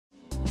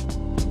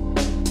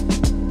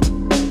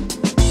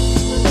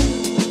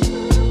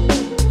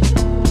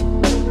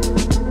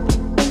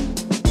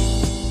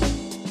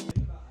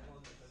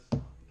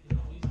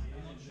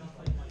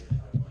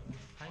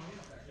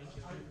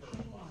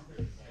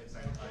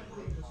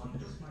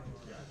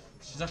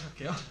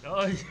시작할게요.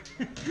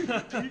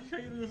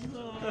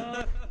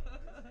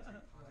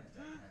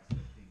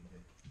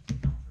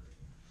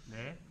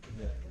 네.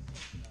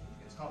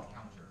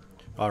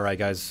 Alright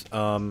guys,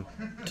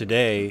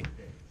 today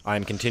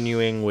I'm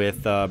continuing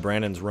with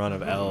Brandon's run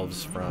of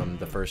Elves from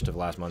the first of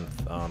last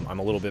month. I'm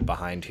a little bit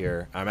behind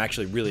here. I'm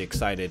actually really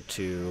excited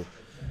to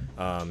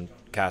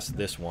cast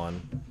this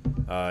one.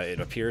 It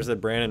appears that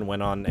Brandon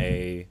went on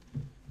a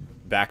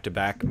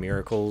back-to-back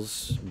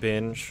Miracles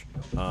binge.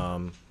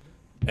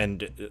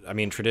 And I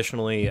mean,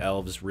 traditionally,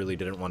 Elves really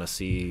didn't want to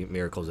see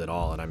Miracles at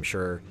all, and I'm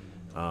sure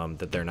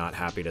that they're not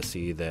happy to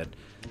see that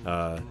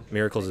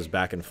Miracles is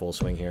back in full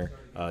swing here.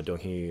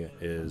 Donghee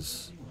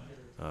is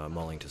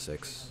mulling to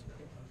 6.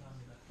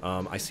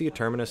 I see a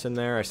Terminus in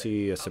there. I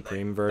see a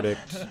Supreme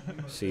Verdict.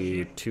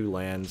 See 2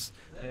 lands.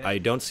 I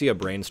don't see a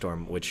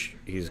Brainstorm, which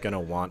he's going to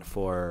want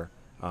for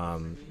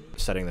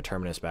setting the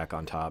Terminus back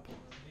on top.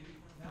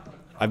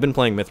 I've been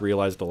playing Myth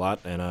Realized a lot,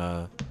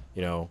 and,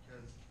 you know,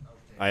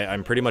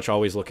 I'm pretty much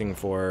always looking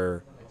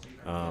for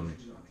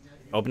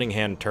opening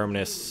hand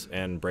Terminus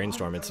and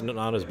Brainstorm. It's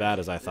not as bad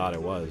as I thought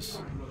it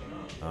was.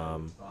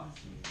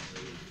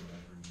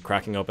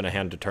 Cracking open a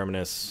hand to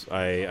Terminus,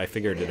 I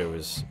figured that it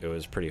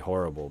was pretty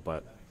horrible,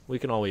 but we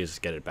can always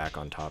get it back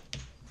on top.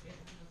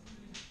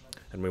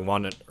 And we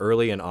want it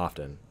early and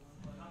often.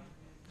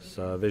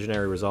 So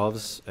Visionary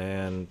resolves,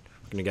 and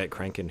we're going to get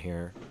Crank in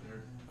here.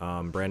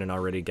 Brandon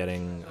already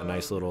getting a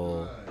nice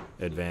little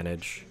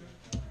advantage.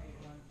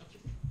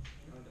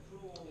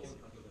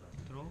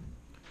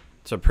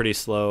 It's a pretty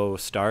slow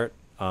start,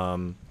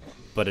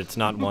 but it's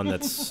not one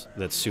that's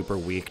super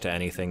weak to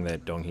anything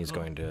that Donghee's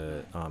going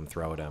to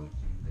throw at him.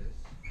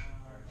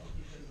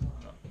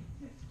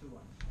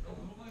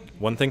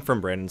 One thing from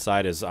Brandon's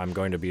side is I'm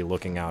going to be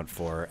looking out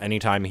for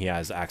anytime he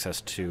has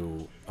access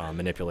to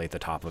manipulate the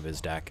top of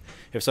his deck.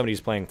 If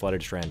somebody's playing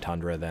Flooded Strand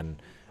Tundra, then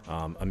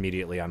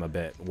immediately I'm a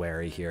bit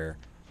wary here.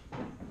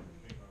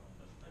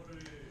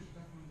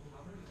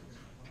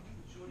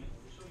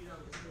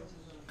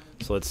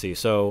 So let's see.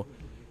 So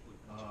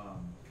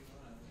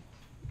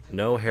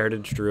no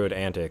Heritage Druid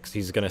antics.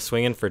 He's going to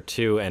swing in for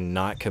 2 and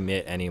not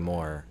commit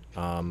anymore.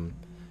 I'm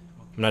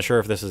not sure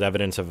if this is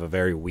evidence of a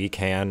very weak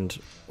hand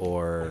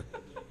or...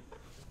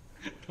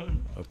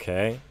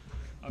 Okay.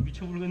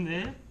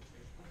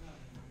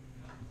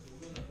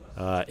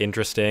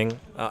 Interesting.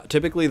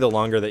 Typically, the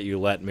longer that you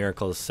let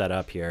Miracles set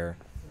up here,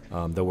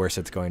 the worse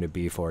it's going to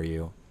be for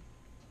you.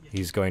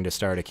 He's going to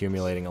start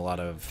accumulating a lot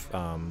of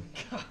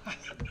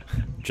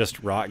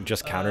just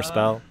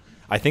counterspell.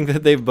 I think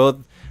that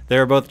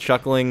they're both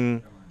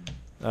chuckling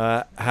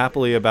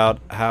happily about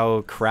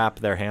how crap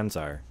their hands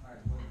are.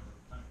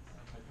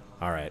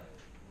 All right.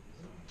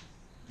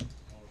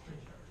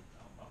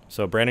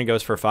 So Brandon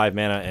goes for 5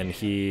 mana, and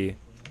he...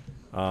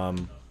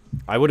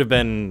 I would have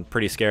been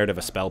pretty scared of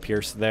a Spell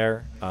Pierce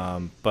there,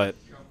 but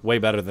way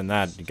better than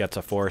that. He gets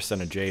a Force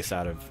and a Jace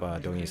out of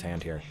Donghee's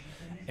hand here.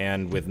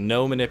 And with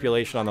no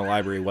manipulation on the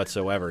library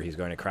whatsoever, he's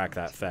going to crack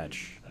that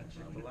fetch.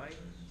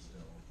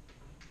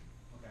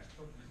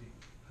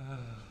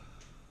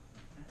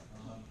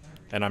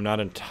 And I'm not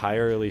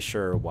entirely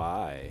sure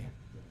why.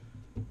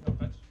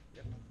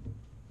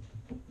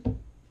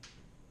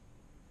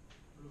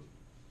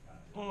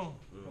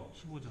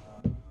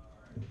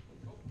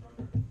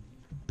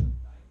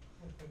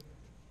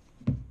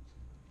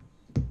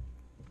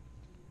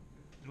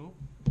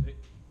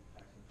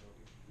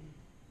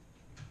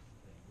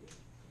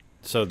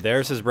 So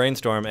there's his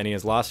Brainstorm, and he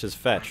has lost his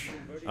fetch.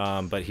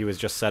 But he was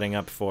just setting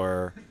up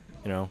for,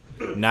 you know,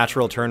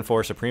 natural turn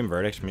 4 Supreme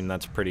Verdict. I mean,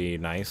 that's pretty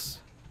nice.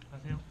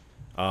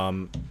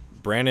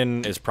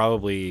 Brandon is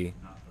probably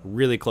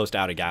really close to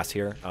out of gas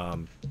here,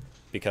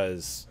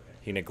 because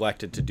he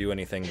neglected to do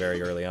anything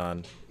very early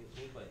on.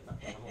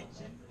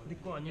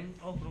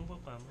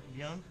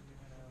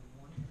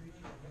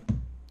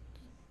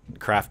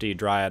 Crafty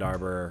Dryad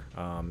Arbor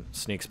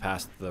sneaks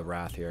past the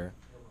Wrath here.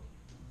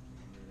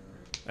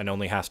 And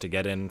only has to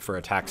get in for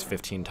attacks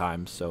 15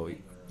 times, so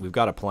we've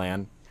got a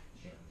plan.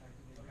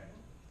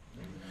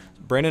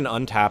 Brandon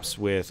untaps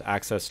with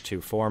access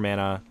to 4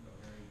 mana.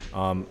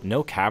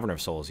 No Cavern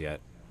of Souls yet.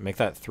 Make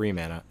that 3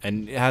 mana.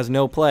 And it has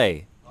no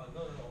play.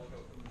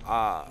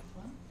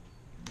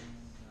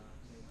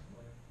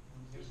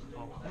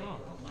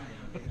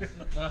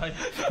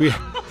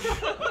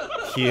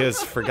 He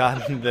has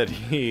forgotten that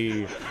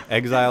he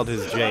exiled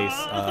his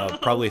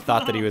Jace. Probably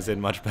thought that he was in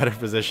much better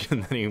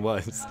position than he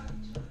was.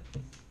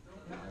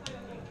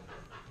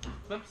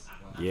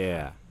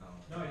 Yeah.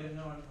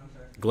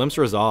 Glimpse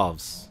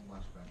resolves.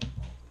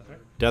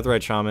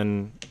 Deathrite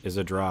Shaman is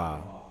a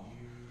draw.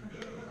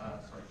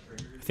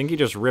 I think he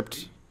just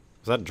ripped...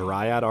 Was that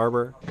Dryad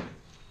Arbor?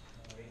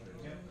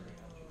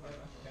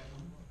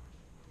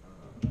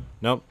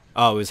 Nope.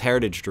 Oh, it was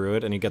Heritage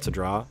Druid, and he gets a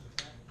draw.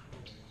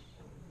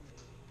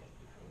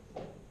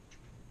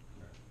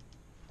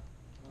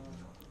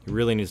 He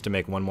really needs to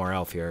make one more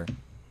elf here.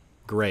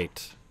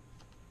 Great.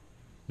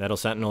 Nettle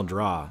Sentinel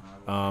draw.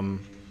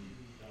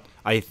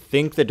 I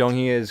think that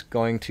Donghee is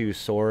going to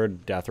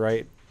sword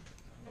Deathrite.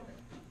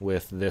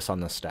 with this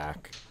on the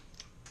stack.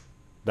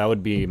 That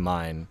would be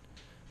mine.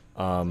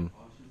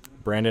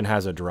 Brandon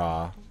has a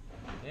draw.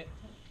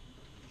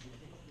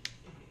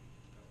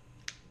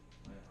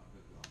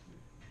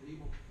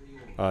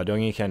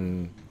 Dongi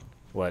can,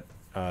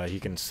 he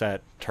can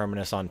set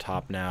Terminus on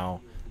top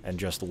now and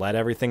just let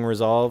everything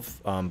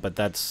resolve, but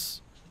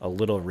that's a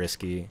little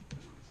risky.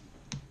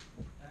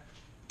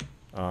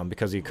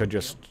 Because he could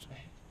just...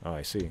 Oh,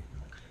 I see.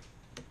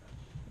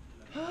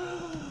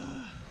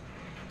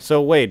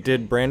 So wait,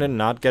 did Brandon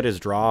not get his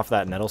draw off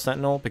that Nettle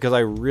Sentinel? Because I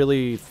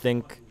really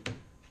think,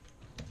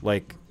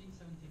 like...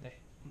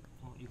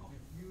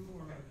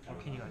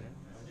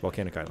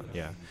 Volcanic Island,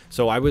 yeah.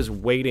 So I was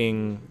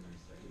waiting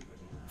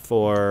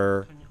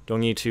for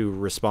Dongi to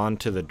respond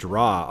to the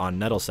draw on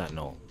Nettle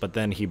Sentinel, but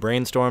then he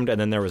brainstormed, and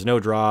then there was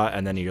no draw,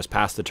 and then he just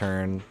passed the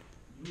turn.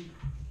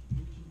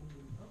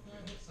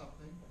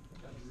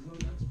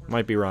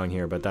 Might be wrong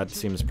here, but that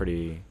seems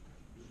pretty...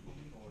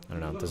 I don't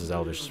know. This is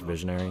Elvish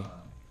Visionary.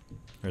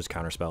 There's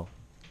Counterspell.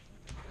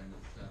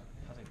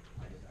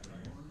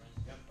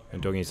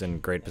 And Dongi's in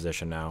great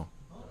position now.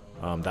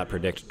 That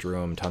predict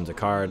drew him tons of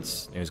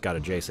cards. He's got a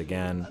Jace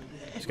again.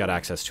 He's got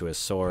access to his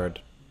sword.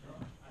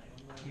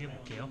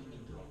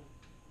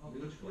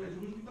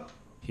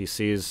 He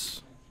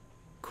sees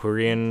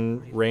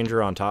Korean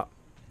Ranger on top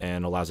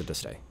and allows it to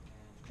stay.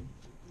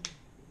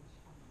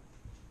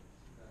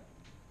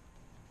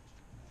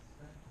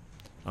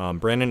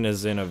 Brandon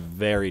is in a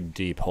very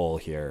deep hole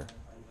here.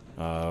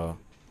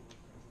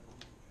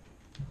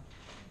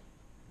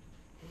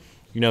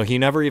 You know, he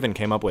never even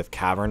came up with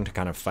Cavern to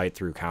kind of fight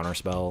through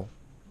Counterspell.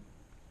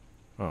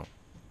 Oh.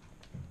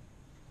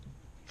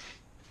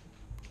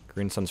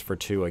 Green Sun's for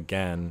 2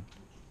 again.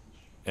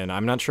 And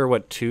I'm not sure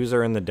what 2s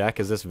are in the deck.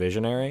 Is this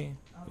Visionary?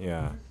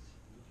 Yeah.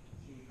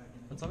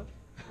 What's up?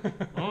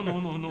 Oh, no,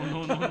 no, no,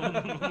 no, no, no, no,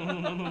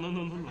 no, no, no,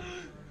 no, no.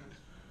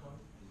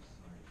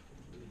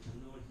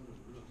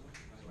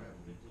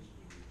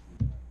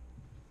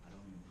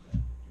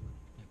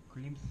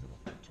 글림스가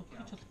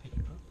첫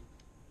팩인가?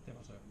 네,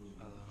 맞아요.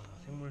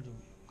 생물 좀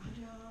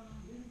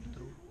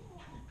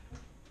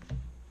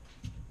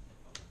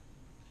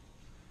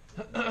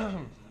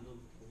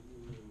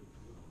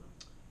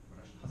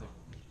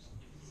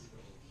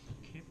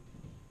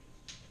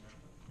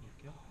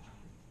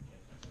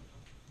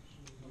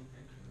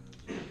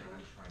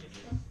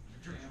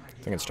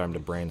I think it's time to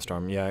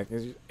brainstorm. Yeah,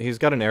 he's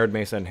got an Arid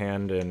Mesa in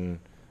hand and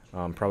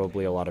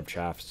probably a lot of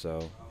chaff,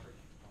 so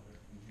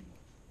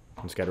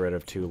let's get rid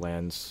of 2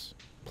 lands,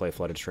 play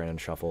Flooded Strain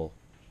and shuffle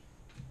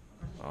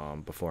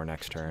before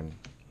next turn,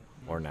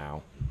 or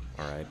now.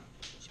 Alright.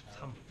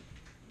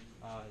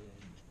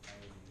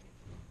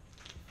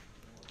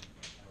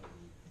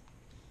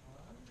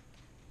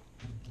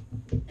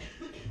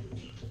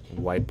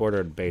 White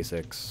bordered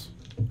basics.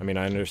 I mean,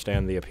 I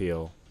understand the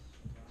appeal,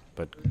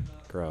 but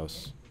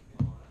gross.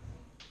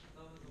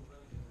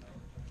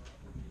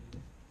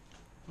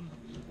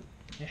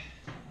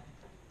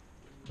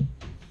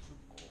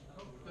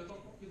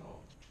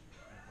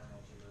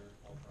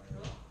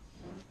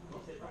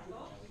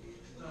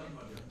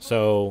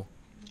 So,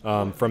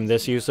 from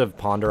this use of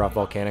Ponder off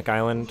Volcanic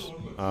Island,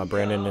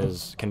 Brandon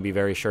can be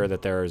very sure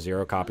that there are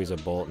 0 copies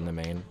of Bolt in the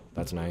main.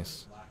 That's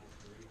nice.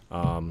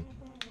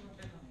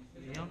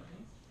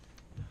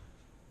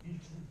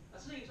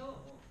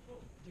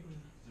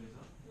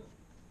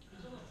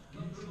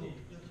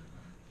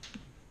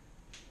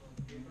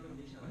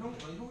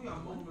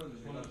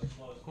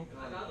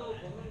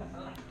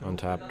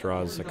 Untap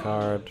draws a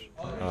card.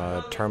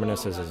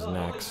 Terminus is his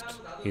next.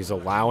 He's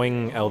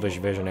allowing Elvish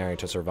Visionary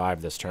to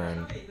survive this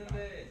turn.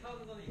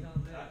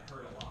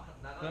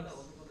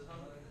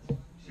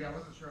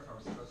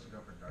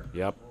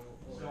 Yep.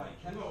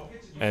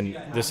 And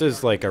this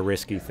is like a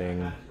risky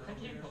thing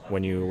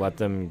when you let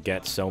them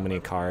get so many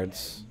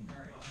cards,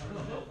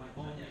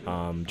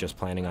 just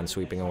planning on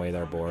sweeping away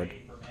their board.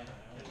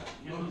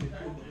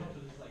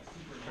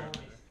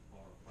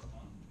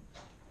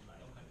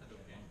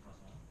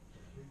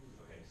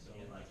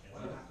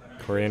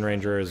 Korean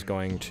Ranger is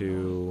going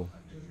to...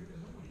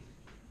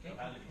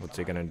 What's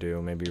he going to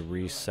do? Maybe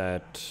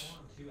reset...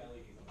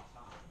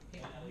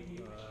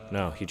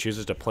 No, he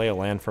chooses to play a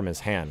land from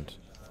his hand.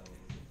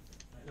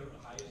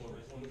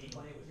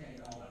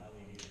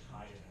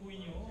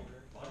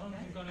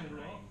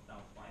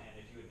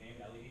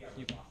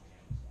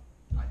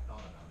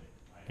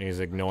 He's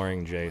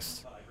ignoring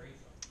Jace.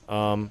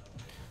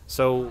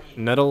 So,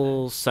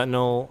 Nettle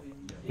Sentinel...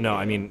 No,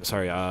 I mean,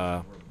 sorry,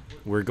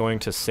 we're going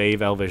to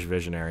save Elvish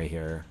Visionary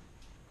here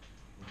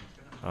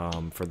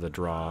for the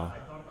draw.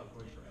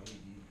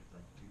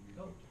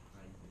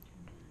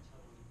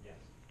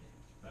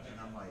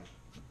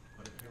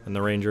 And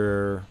the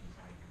Ranger...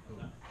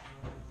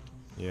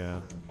 Yeah.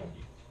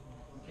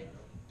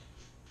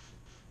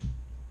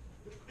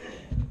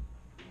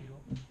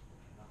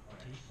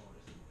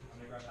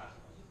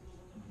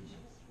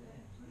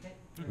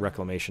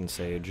 Reclamation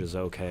Sage is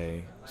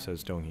okay,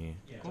 says Dongi.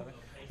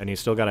 And he's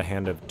still got a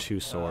hand of 2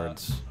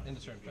 swords.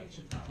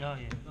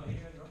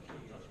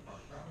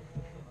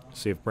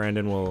 See if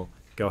Brandon will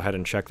go ahead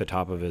and check the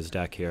top of his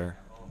deck here.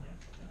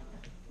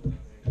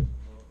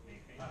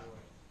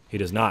 He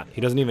does not.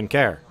 He doesn't even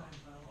care.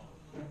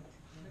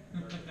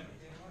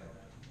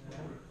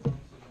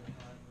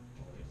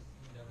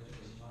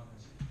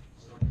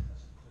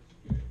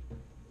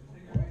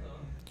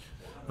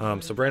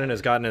 So Brandon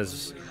has gotten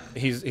his...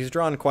 He's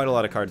drawn quite a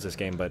lot of cards this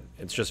game, but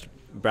it's just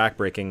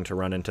backbreaking to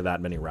run into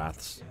that many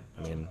Wraths.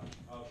 I mean...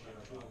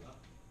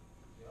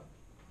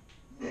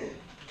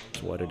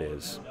 It's what it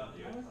is.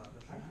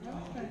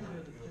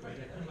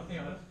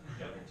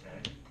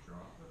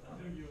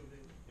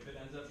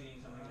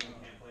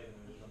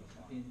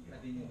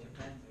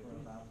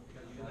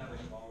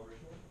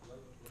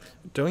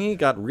 Dongi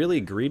got really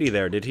greedy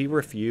there. Did he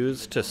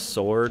refuse to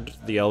sword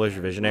the Elvish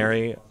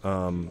Visionary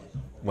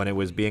when it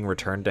was being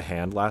returned to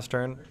hand last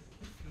turn?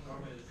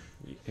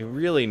 He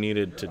really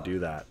needed to do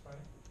that.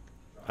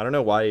 I don't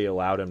know why he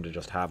allowed him to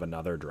just have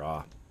another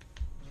draw.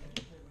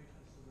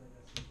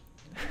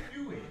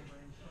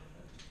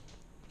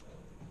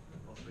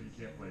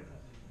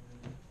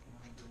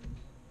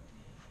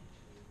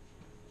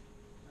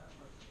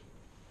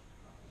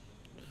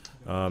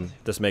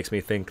 This makes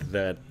me think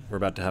that we're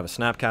about to have a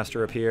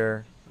Snapcaster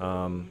appear.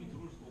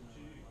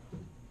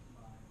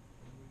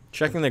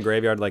 Checking the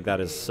graveyard like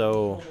that is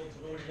so...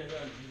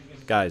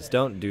 Guys,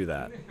 don't do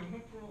that.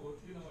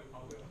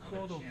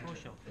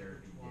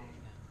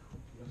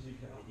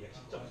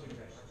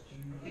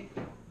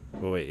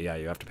 Oh, wait, yeah,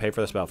 you have to pay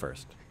for the spell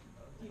first.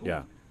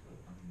 Yeah.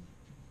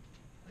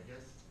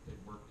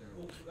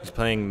 He's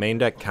playing main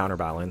deck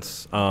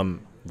Counterbalance.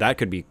 That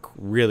could be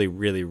really,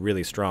 really,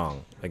 really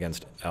strong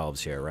against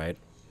Elves here, right?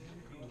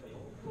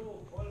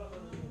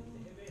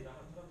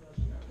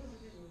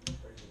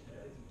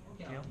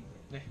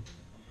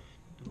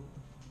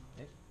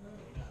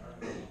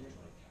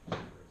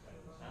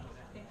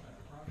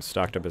 He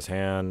stocked up his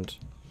hand.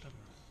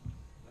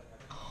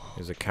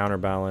 Here's a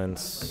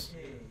Counterbalance.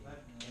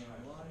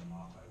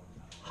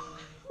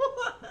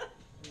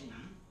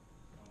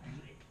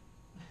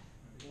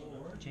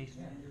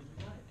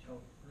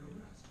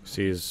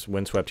 Sees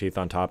Windswept Heath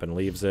on top and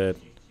leaves it.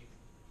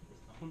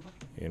 You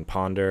can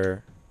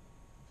ponder.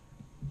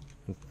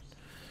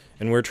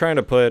 And we're trying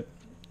to put...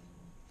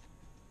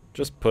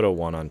 Just put a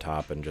 1 on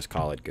top and just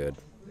call it good.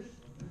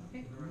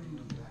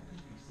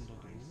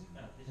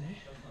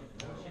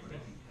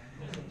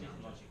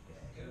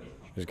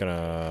 He's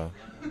gonna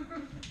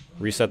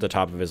reset the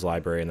top of his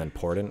library and then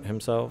portent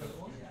himself.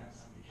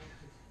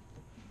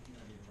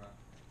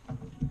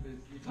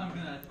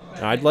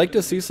 I'd like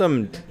to see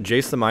some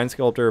Jace the Mind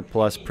Sculptor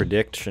plus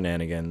predict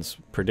shenanigans,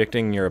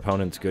 predicting your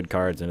opponent's good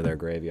cards into their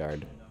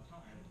graveyard.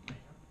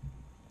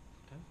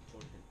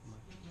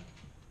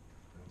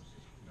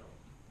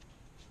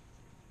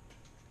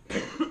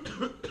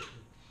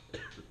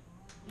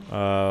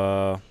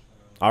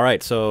 All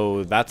right,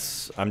 so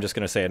that's, I'm just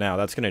going to say it now,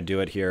 that's going to do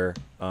it here.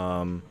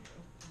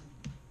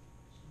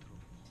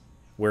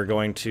 We're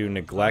going to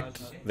neglect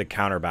the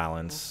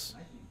Counterbalance.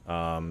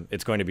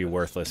 It's going to be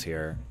worthless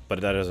here,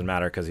 but that doesn't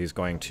matter because he's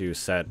going to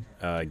set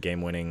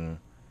game-winning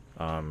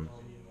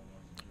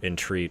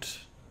Entreat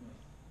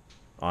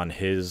on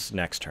his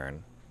next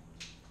turn.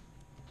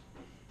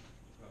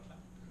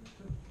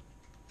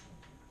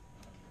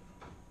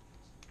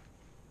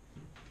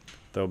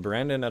 Though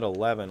Brandon at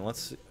 11,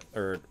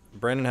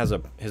 Brandon has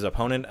his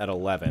opponent at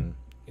 11.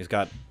 He's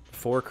got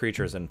 4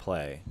 creatures in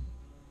play.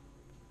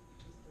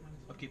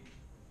 Okay.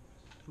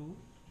 2.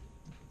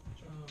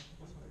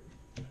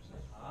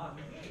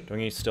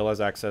 Dongi still has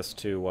access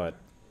to what?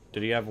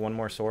 Did he have one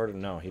more sword?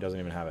 No, he doesn't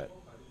even have it.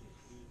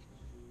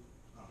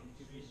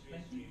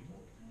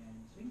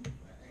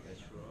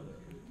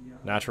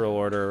 Natural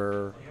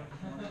Order,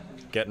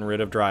 getting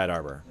rid of Dryad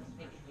Arbor.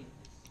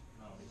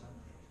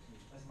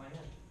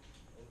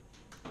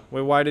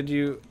 Wait, why did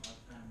you...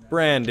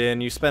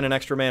 Brandon, you spent an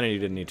extra mana you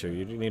didn't need to.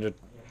 You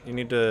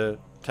need to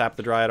tap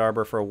the Dryad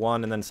Arbor for a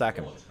 1 and then sack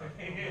him.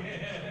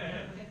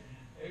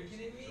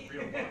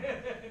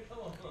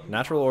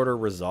 Natural Order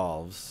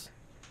resolves.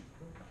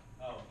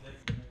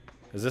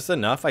 Is this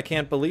enough? I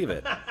can't believe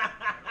it.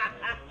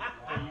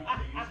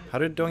 How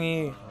did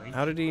Dongi...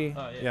 How did he...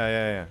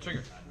 Yeah.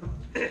 Trigger.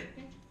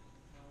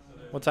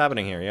 What's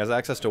happening here? He has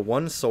access to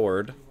 1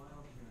 sword.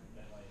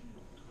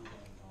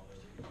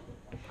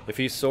 If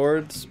he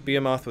swords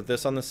Behemoth with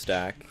this on the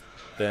stack,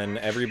 then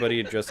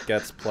everybody just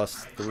gets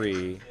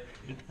 +3.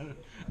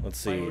 Let's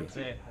see.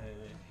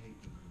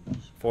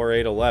 4,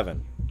 8,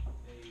 11.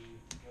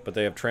 But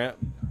they have tramp...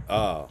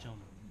 Oh.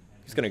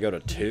 He's going to go to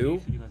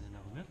 2?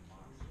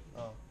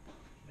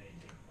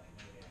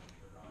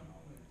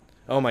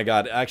 Oh my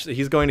god. Actually,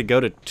 he's going to go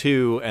to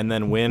 2 and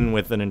then win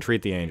with an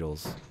Entreat the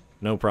Angels.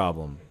 No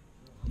problem.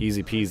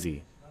 Easy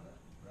peasy.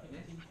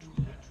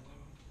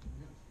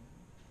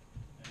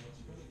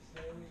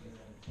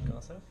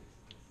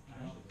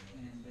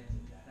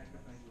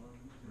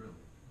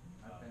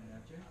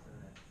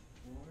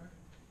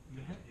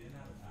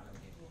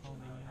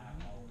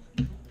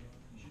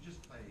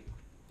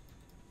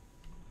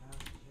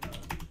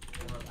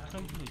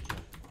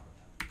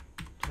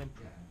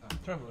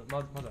 트래블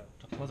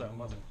맞아요.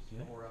 맞아요.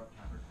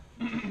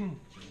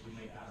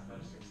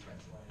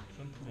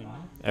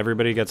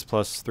 Everybody gets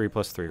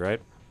 +3/+3,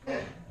 right?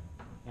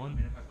 원.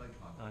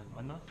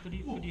 맞나?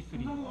 3.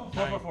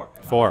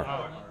 4.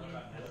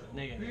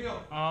 네 개. 네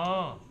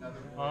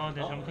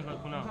잘못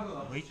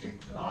생각했구나. 웨이트.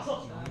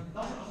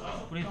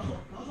 브레이스.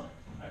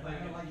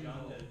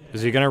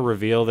 Is he gonna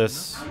reveal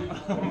this?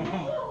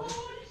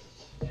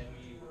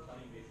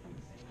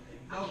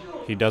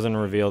 He doesn't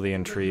reveal the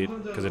entreat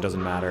because it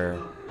doesn't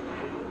matter.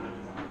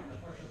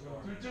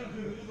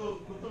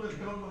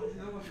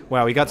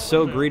 Wow, he got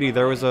so greedy.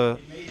 There was a...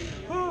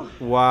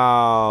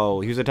 Wow,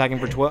 he was attacking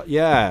for 12.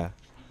 Yeah.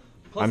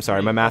 I'm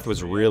sorry, my math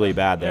was really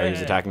bad there. He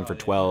was attacking for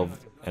 12,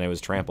 and it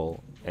was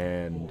trample,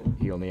 and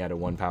he only had a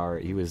 1 power.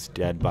 He was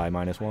dead by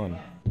 -1.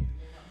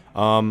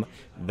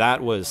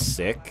 That was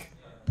sick.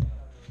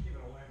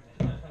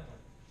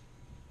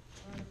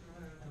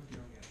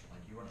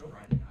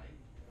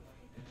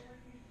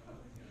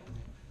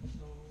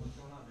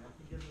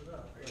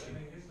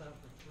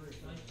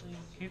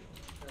 Keep.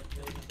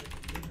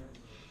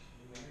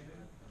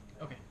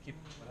 Okay, keep.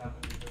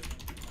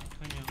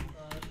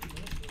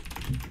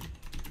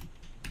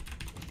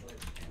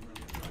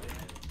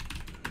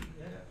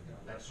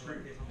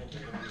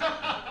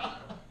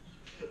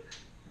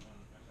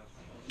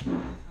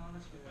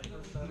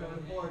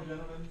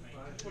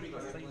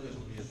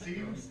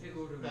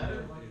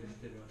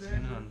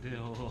 쟤는 안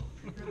돼요.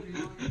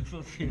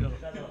 쏘세요.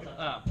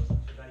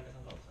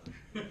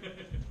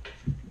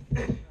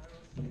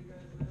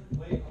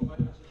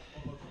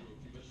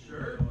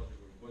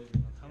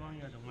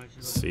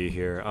 Let's see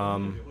here.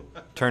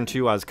 Turn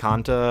 2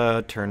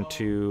 Azcanta. Turn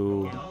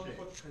 2.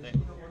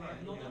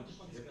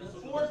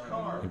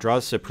 He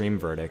draws Supreme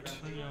Verdict.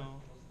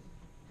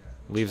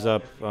 Leaves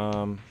up.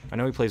 I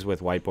know he plays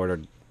with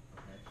whiteboard.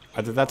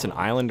 Either that's an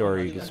island or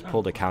he just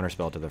pulled a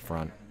counterspell to the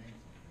front.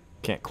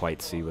 Can't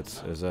quite see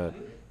what's. Is that?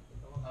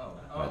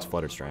 Oh, it's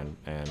Fluttered Strand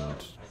and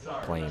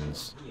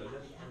Plains.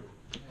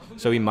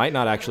 So he might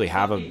not actually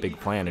have a big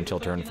plan until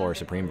turn 4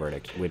 Supreme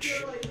Verdict,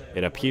 which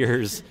it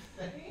appears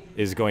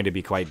is going to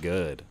be quite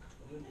good.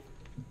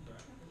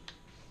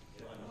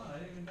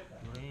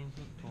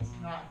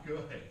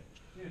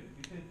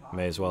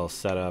 May as well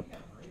set up.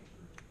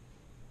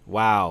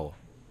 Wow.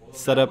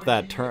 Set up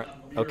that turn.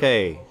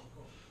 Okay.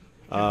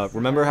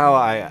 Remember how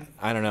I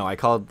don't know, I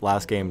called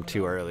last game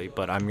too early,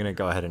 but I'm going to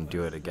go ahead and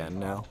do it again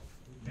now.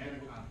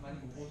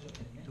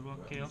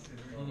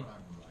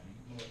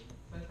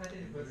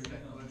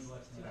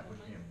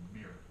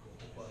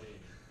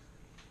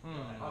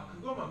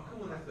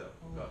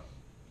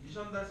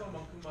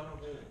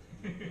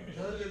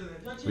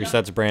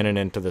 Resets Brandon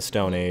into the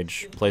Stone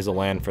Age, plays a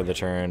land for the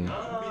turn,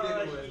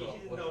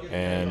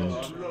 and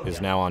is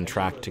now on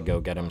track to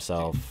go get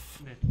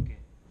himself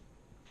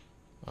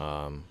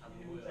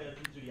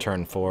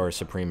turn 4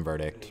 Supreme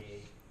Verdict.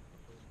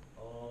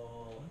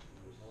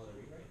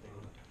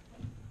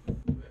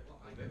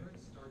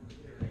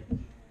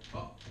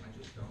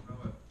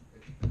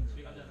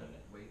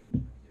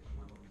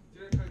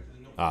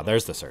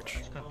 There's the search.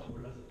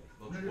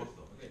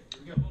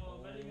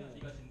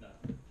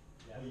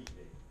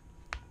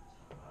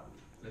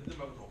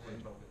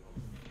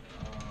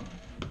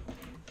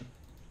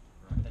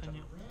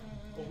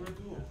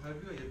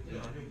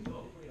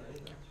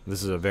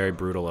 This is a very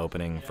brutal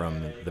opening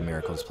from the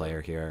Miracles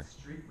player here.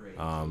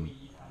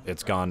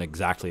 It's gone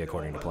exactly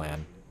according to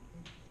plan.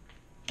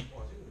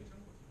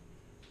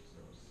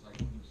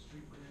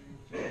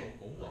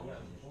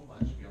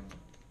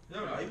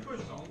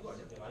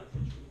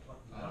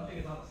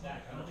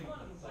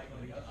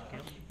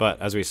 But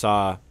as we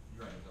saw,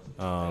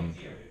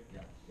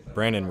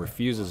 Brandon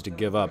refuses to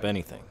give up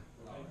anything.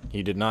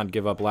 He did not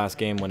give up last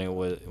game when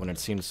it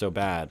seemed so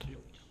bad.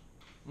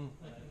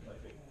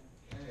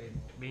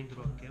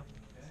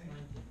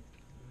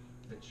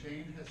 The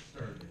chain has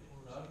started.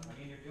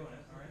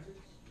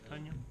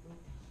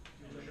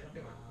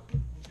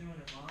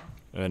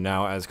 And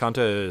now, as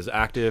Kanta is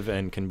active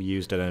and can be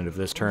used at the end of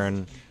this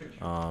turn,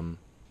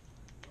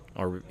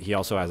 or he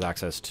also has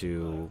access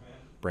to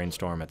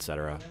Brainstorm,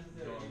 etc.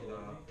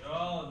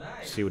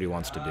 See what he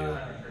wants to do.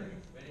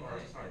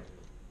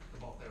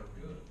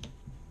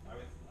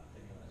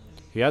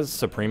 He has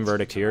Supreme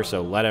Verdict here,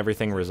 so let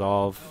everything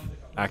resolve.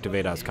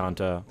 Activate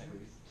Azcanta.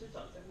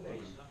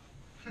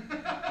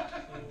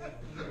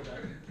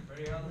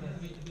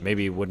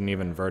 Maybe he wouldn't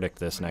even Verdict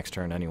this next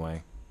turn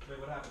anyway.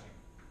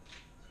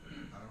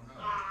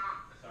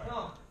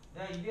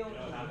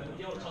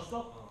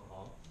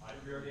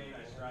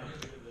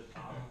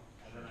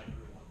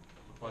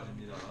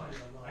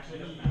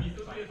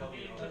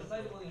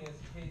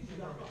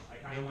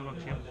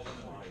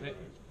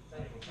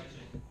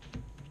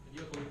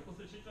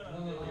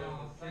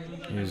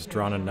 He's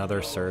drawn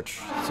another search.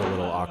 It's a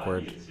little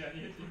awkward.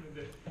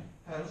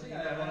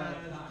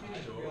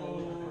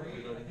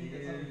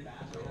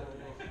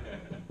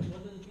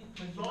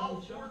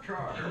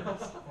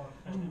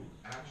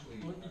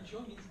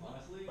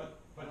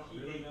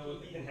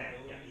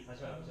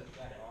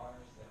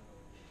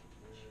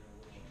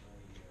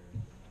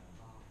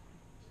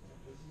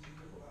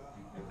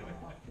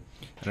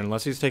 And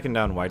unless he's taken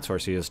down White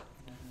Source, he has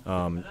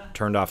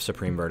turned off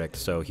Supreme Verdict,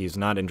 so he's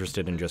not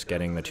interested in just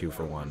getting the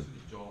 2-for-1.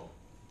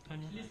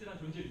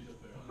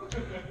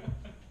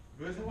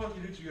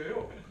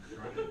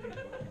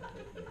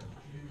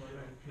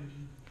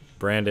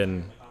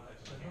 Brandon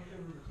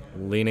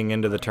leaning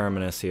into the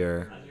Terminus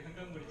here,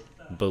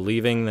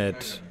 believing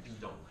that,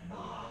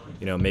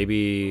 you know,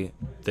 maybe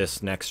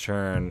this next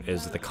turn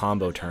is the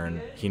combo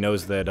turn. He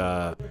knows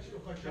that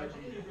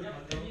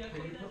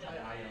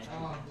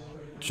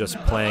just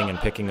playing and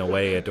picking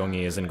away at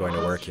Dongi isn't going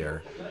to work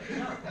here.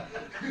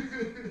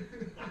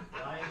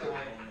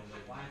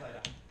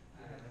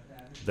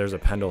 There's a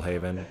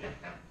Pendelhaven.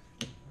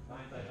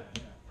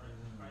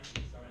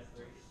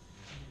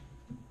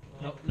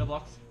 No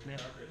blocks. Yeah.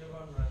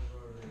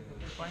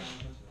 Fine.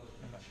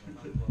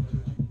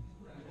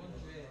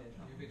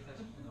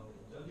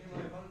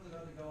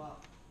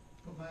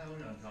 Put my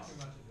own on top.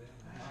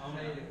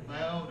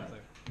 My own.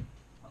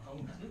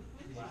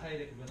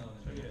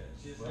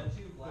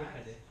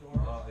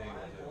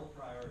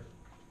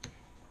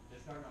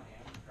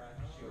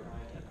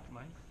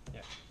 Mine?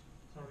 Yeah.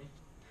 Sorry.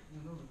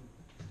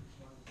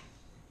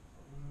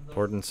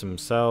 Portents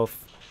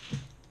himself,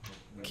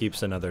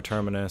 keeps another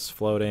Terminus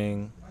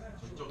floating,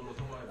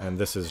 and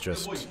this is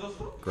just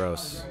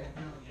gross.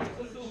 I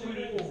think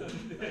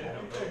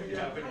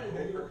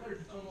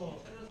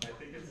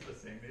it's the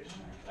same issue.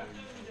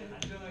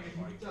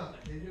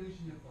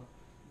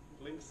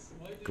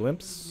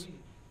 Glimpse?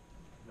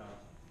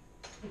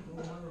 I'm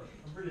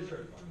pretty sure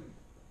it's fine.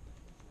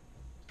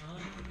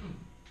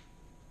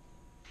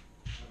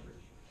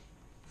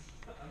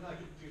 I'm not going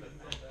to do that.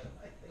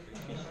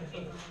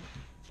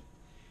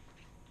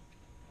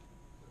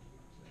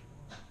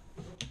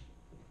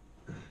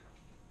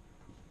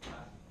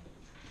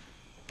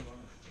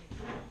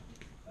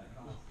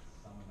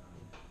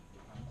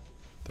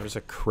 There's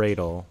a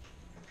Cradle.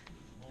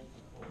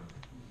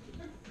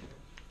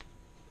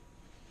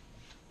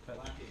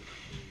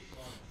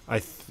 I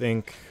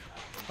think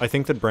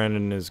that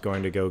Brandon is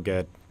going to go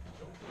get,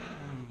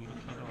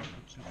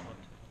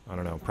 I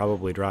don't know,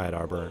 probably Dryad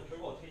Arbor,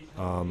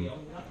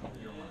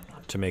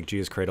 to make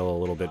G's Cradle a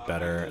little bit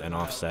better and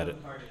offset it.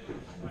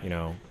 You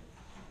know,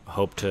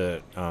 hope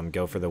to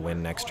go for the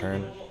win next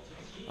turn.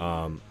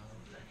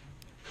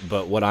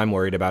 But what I'm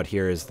worried about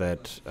here is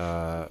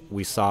that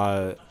we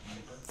saw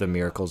the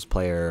Miracles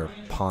player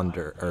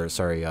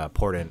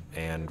Portent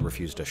and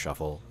refused to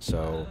shuffle.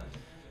 So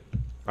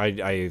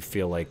I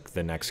feel like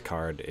the next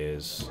card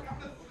is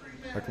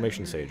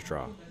Reclamation Sage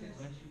draw.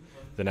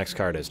 The next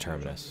card is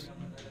Terminus.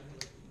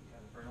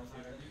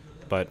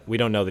 But we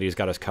don't know that he's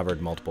got us covered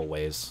multiple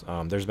ways.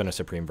 There's been a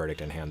Supreme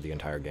Verdict in hand the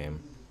entire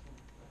game.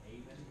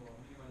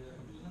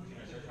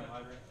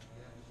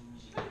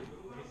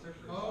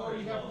 Oh,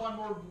 you have one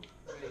more.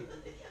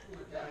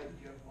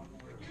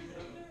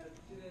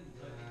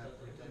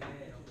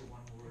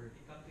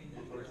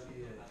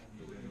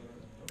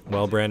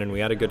 Well, Brandon, we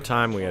had a good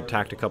time. We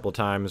attacked a couple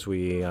times.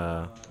 We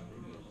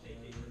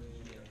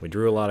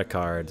drew a lot of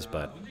cards,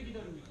 but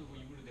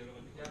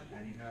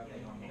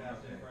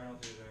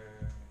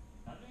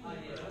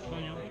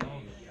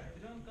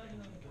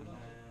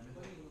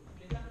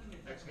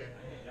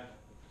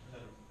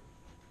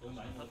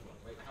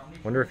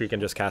wonder if he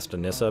can just cast a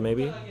Nissa,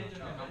 maybe?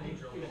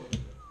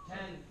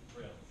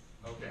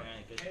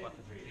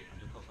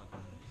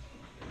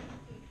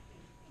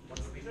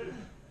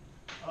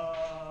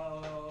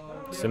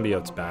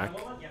 Symbiote's back.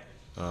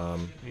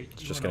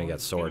 It's just gonna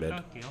get sorted.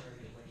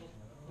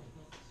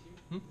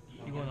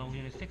 이거는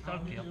우리는 스택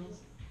쌓을게요.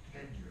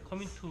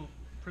 커밍 투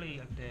플레이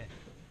할 때.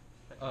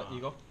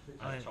 이거?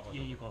 아니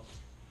이거.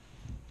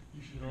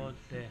 이럴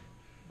때.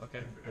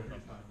 Okay.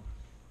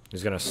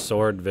 He's gonna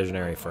sword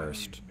Visionary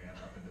first.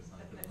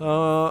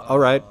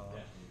 Alright.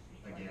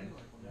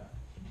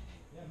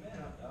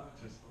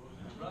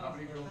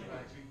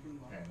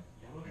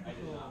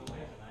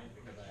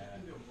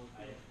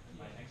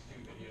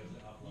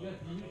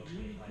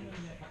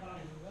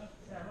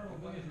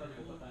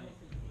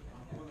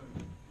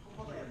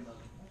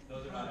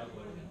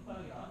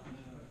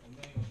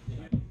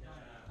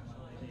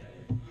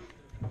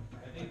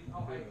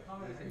 I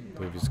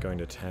believe he's going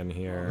to 10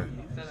 here.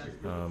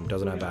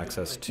 Doesn't have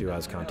access to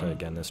Azcanta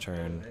again this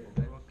turn.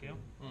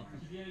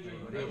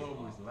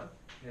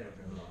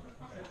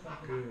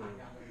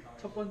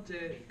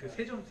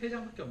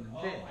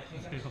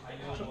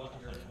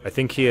 I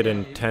think he had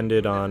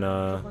intended on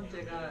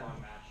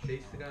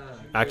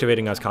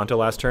activating Azcanta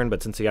last turn,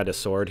 but since he had his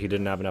sword, he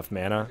didn't have enough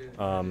mana,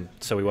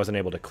 so he wasn't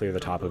able to clear the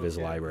top of his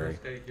library.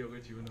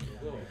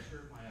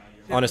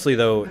 Honestly,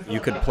 though, you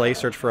could play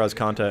Search for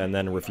Azcanta and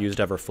then refuse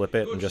to ever flip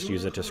it and just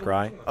use it to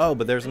scry. Oh,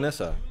 but there's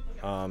Nissa,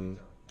 and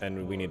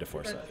we need to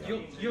force it.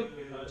 Yeah.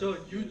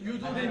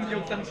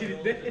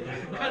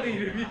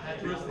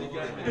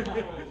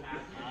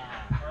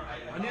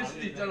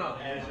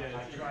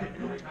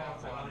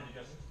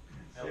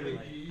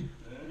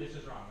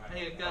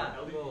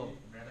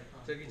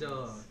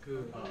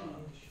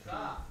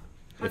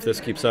 If this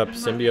keeps up,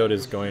 Symbiote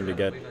is going to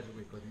get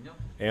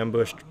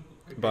ambushed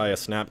by a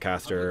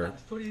Snapcaster,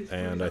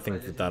 and I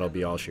think that that'll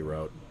be all she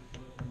wrote.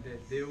 근데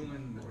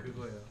내용은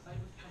그거예요.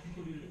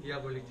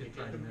 디아볼릭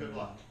제트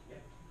아니면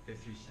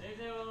데스위시.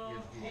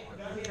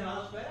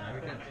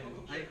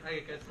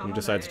 He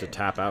decides to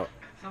tap out.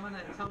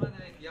 사만의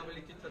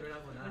디아볼릭 제트를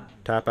하거나.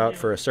 Tap out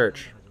for a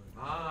search.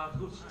 아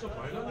그거 진짜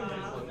말랑이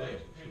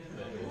있었는데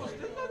그거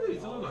스탠다드에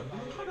있어도 안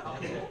되는 카드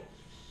아니야?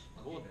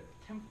 뭐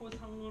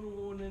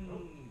템포상으로는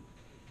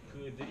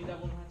그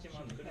느리다고는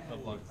하지만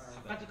그래도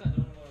까지까지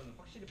오는 건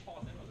확실히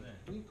파워가 센 거네.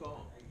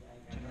 그러니까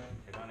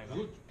대단해가.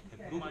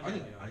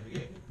 아니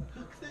그게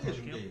흑색에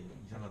준 게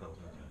이상하다고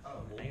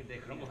생각해요. 아니 근데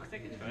그런 거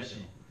흑색이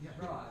줘야지.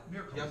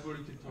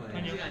 디아볼릭 틱톤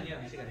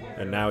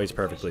And now he's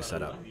perfectly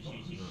set up.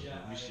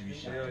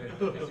 위시.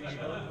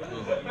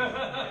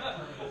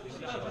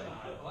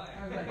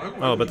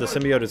 Oh, but the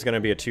symbiote is going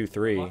to be a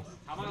 2/3,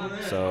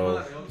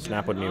 so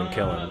Snap wouldn't even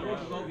kill him.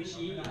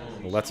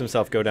 He lets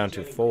himself go down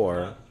to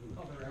 4.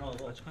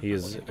 He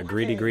is a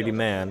greedy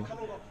man.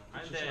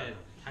 아니 근데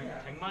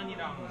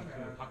덱만이랑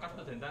그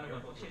바깥도 된다는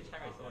건 확실히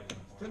차이가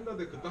있어가지고.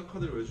 스탠다드 그딴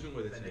카드를 왜 주는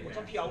거야 대체?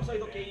 어차피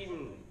아웃사이더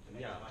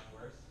게임이야.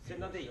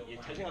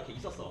 스탠다드 잘 생각해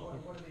있었어.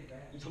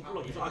 이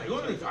전플럭 있었어.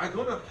 그거는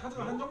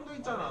카드가 한정돼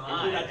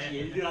있잖아.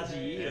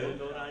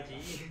 엘드라지.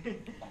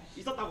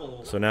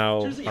 있었다고. So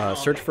now,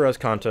 Search for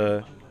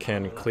Azcanta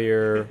can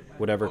clear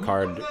whatever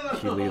card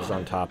he leaves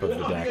on top of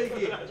the deck.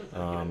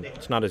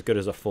 It's not as good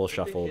as a full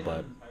shuffle,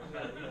 but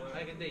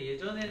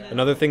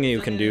another thing that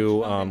you can do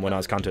when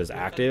Azcanta is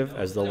active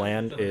as the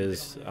land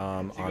is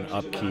on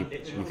upkeep,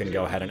 you can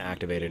go ahead and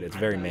activate it. It's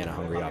very mana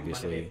hungry,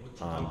 obviously,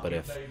 but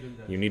if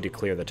you need to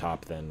clear the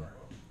top, then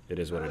it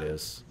is what it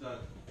is.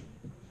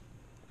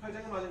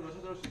 칼쟁이 맞은 거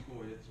찾아올 수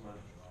있고 이랬지만.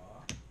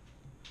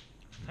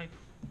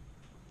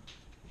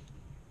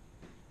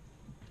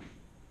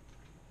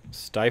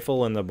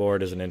 Stifle in the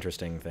board is an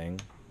interesting thing.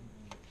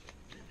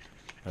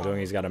 Knowing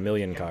he's got a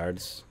million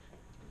cards.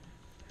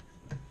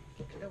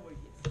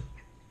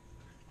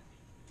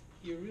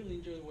 You really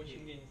enjoy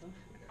watching games, huh?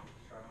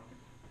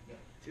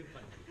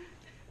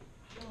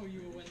 Oh,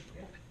 you went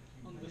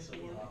on the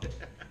sword.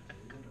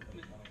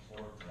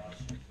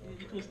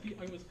 It was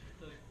I was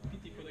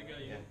pity for the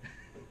guy.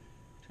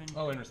 Yeah.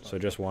 Oh, interesting. So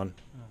just one?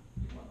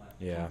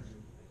 Yeah.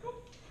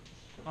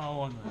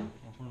 아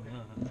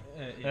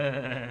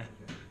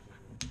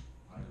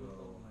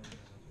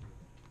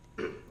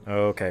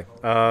Okay.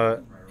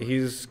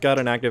 He's got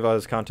an active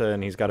Azcanta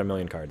and he's got a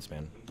million cards,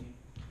 man.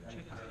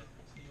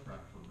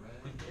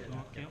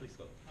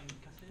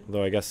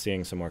 Although I guess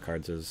seeing some more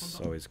cards is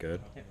always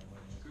good.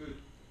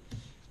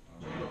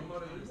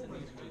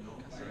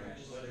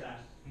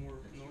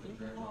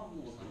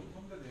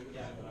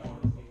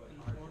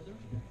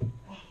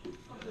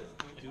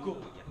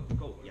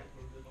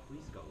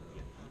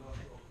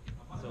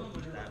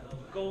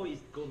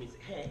 Go means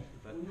hey,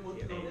 but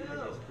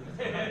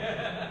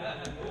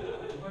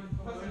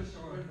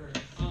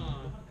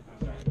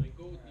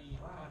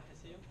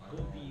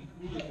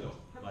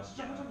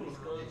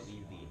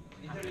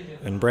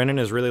And Brandon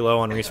is really low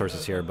on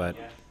resources here, but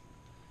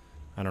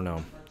I don't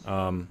know.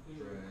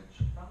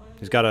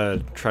 He's got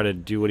to try to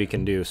do what he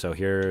can do. So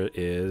here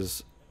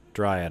is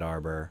Dryad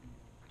Arbor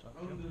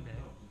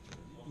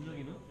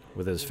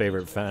with his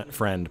favorite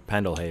friend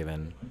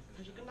Pendelhaven.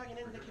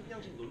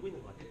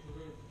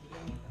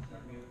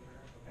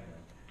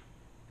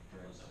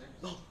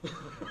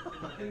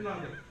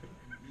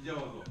 이제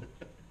와서.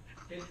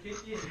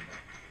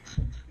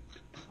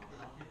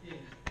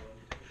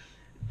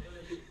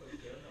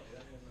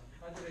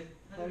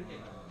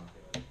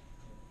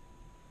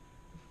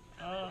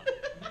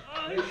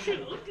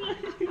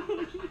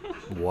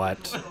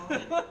 What?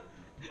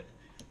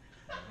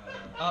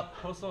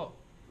 벌써.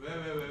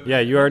 Yeah,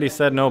 you already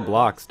said no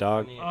blocks,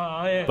 dog.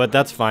 But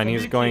that's fine.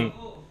 He's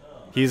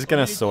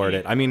gonna sort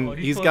it. I mean,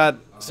 he's got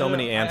so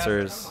many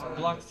answers.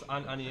 블락스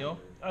아니에요?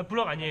 아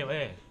블럭 아니에요.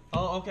 예.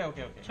 오케이.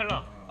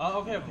 찰나.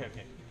 오케이.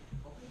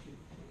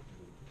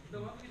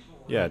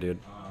 Yeah, dude.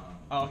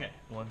 오케이.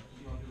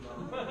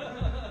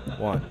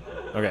 One.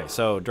 Okay,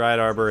 so Dryad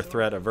Arbor,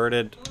 threat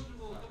averted.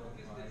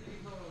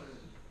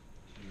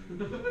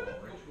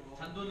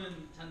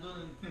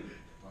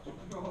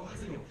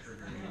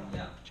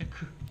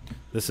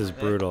 This is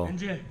brutal.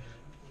 이제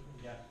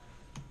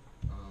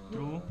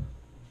드로우.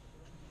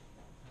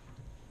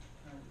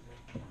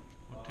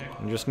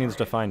 He just needs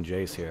to find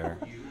Jace here.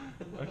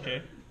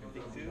 오케이.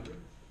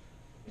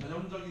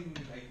 전형적인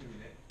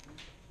아이템이네.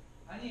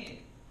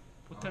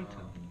 포텐트.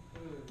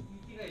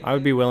 I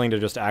would be willing to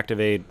just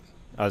activate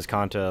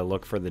Azcanta,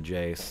 look for the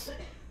Jace.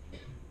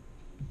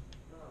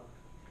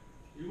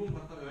 일본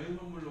갔다 여행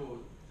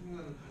선물로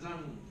생각나는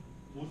가장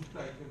모스트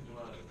아이템 중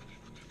하나.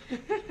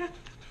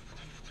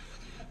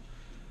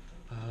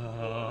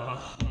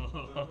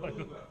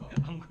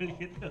 안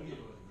걸리겠다.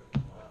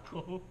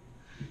 고.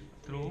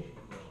 드로우.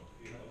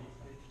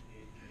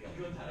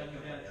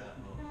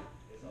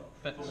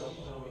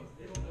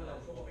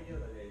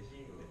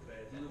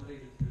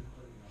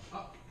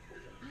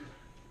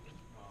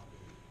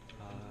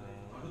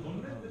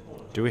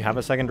 Do we have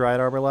a second Dryad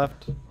Arbor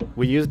left?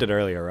 We used it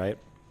earlier, right?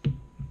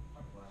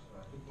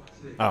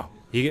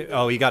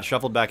 he got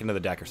shuffled back into the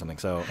deck or something.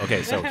 So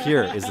okay, so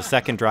here is the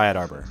second Dryad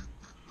Arbor.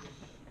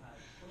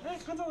 네,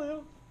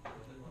 괜찮아요.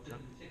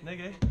 네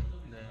개.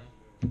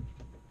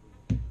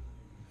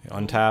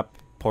 Untap,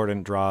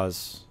 Portent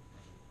draws.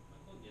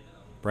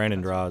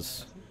 Brandon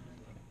draws.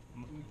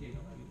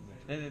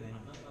 네네네.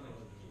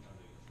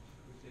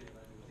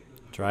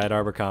 Dryad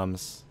Arbor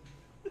comes.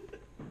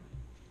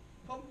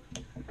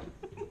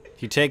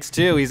 He takes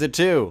 2. He's at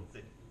 2.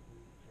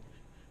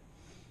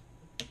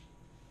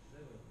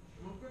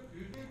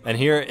 And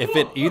here, if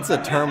it eats a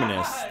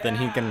Terminus, then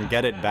he can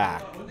get it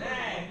back.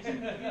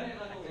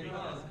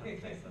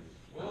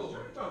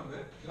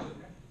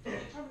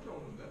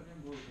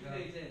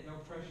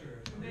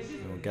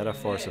 We'll get a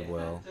Force of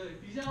Will.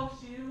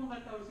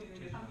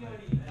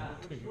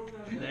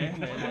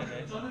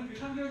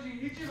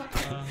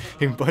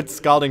 He puts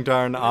Scalding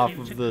Tarn off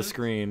of the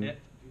screen.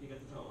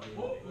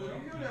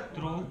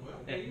 들어오.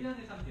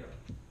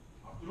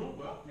 들어온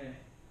거야?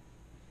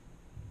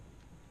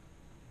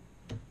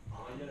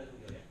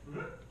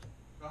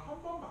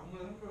 한 번 막는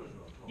한별을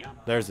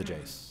줘. There's the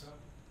Jace.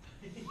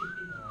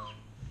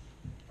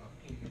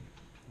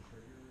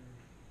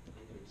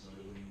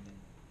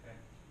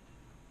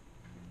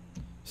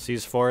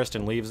 Sees Forest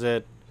and leaves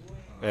it,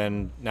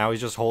 and now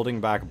he's just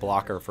holding back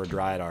blocker for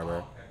Dryad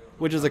Arbor,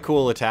 which is a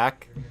cool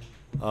attack.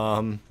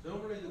 Oh.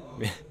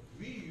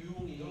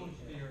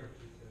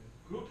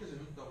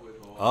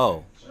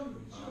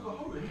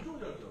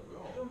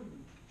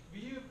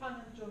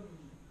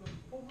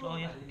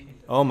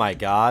 Oh my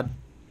god.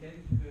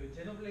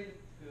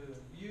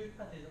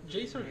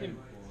 Jace or him?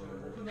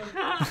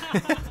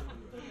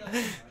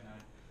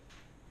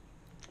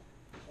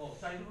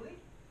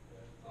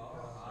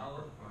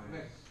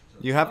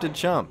 You have to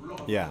jump.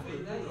 Yeah.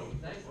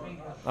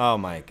 Oh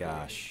my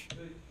gosh.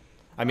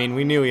 I mean,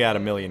 we knew he had a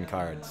million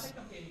cards.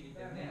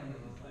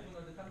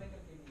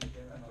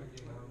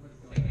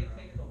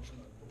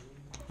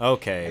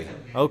 Okay.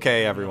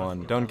 Okay,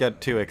 everyone. Don't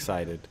get too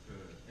excited.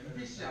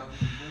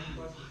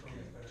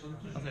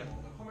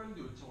 커맨드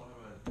요청을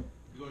하면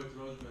이걸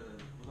들어주면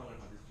보상을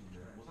받을 수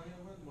있는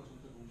보상이라면 뭐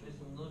전체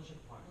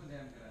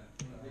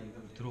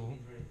들어오.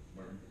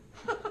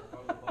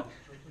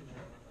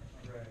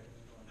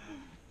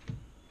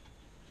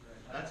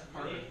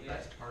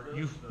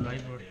 You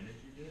rival.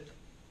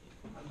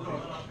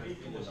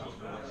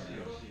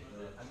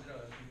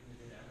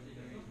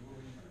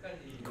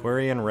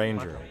 Quirion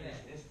Ranger.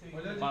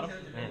 Bottom?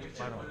 네,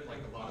 bottom.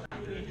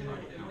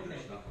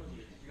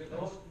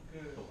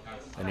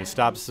 And he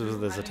stops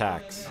with his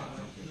attacks.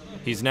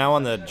 He's now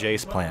on the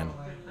Jace plan.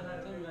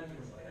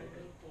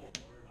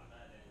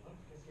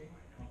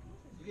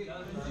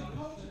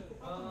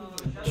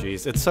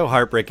 Jeez, it's so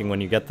heartbreaking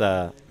when you get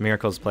the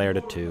Miracles player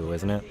to 2,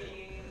 isn't it?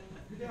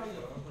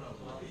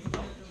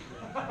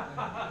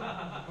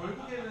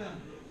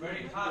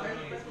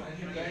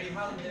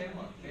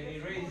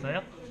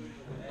 나요?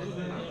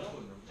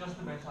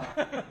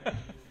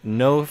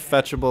 No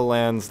fetchable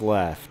lands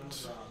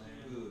left.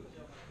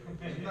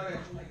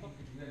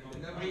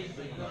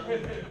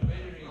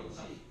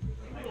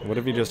 What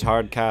if he just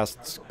hard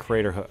casts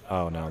Crater?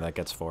 Oh no, that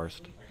gets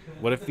forced.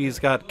 What if he's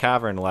got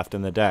Cavern left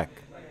in the deck?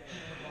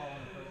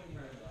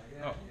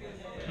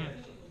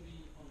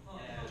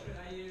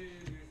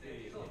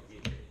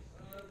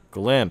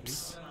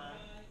 Glimpse.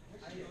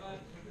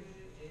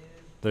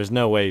 There's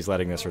no way he's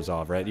letting this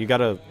resolve, right? You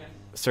gotta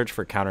search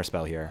for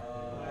counterspell here.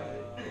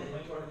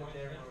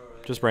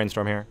 Just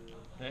brainstorm here.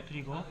 네,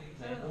 그리고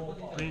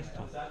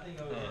브레인스톰.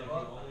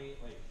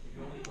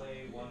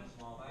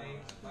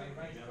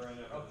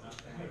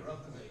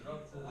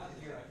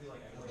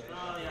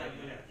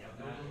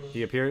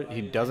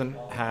 He doesn't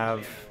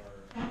have.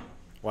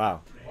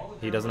 Wow,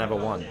 he doesn't have a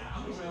 1.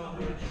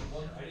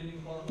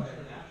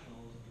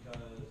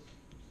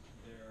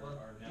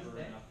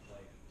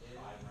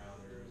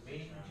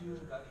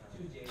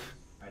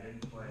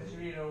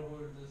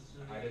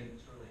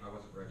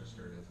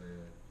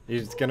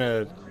 He's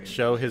gonna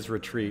show his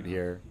retreat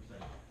here.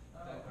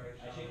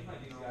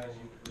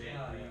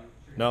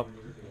 Nope.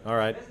 All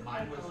right.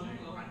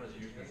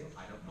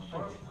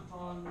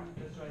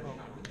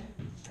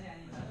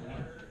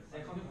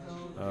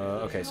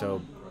 Okay,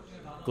 so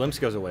Glimpse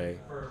goes away.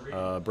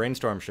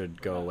 Brainstorm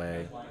should go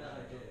away.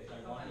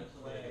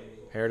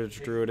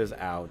 Heritage Druid is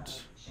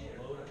out.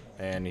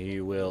 And he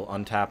will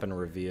untap and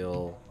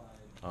reveal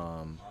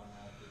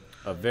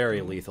a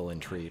very lethal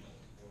entreat.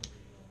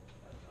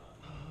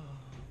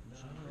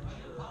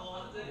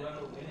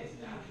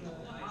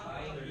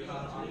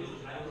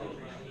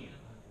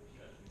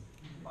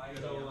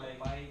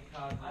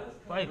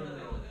 Five.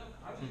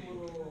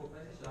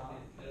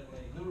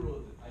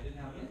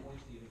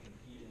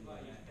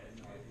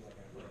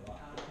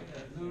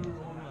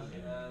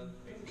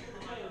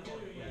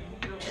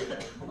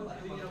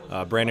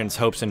 Brandon's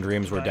hopes and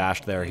dreams were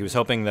dashed there. He was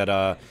hoping that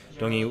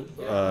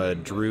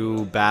Dongi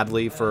drew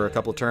badly for a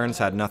couple turns,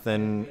 had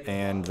nothing,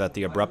 and that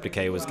the Abrupt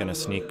Decay was going to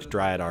sneak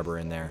Dryad Arbor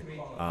in there.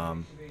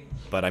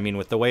 But I mean,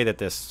 with the way that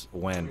this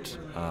went,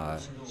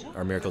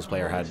 our Miracles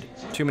player had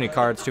too many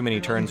cards, too many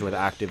turns with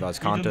active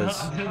Azkantas.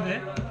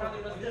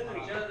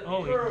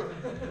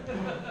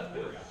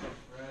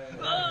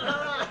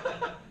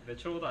 몇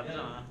초도 안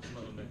되잖아.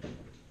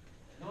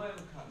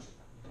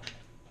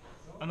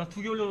 나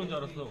 2개 올려놓은 줄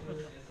알았어.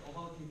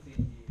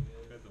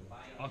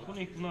 아,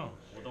 손에 있구나.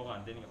 오더가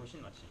안 되는 게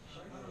훨씬 낫지.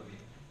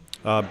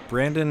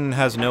 Brandon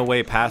has no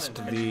way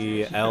past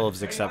the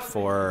Elves except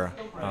for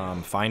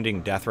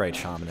finding Deathrite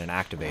Shaman and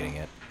activating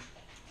it.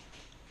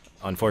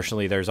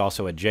 Unfortunately, there's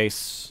also a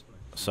Jace,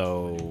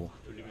 so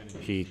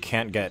he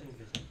can't get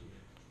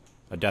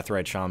a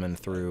Deathrite Shaman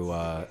through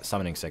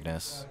Summoning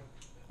Sickness.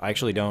 I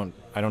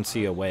don't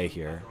see a way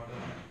here.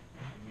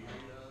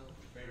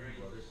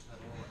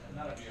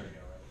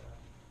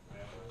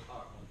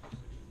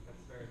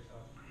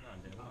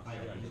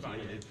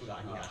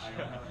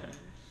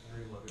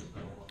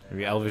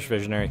 Maybe Elvish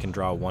Visionary can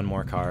draw one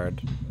more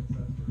card.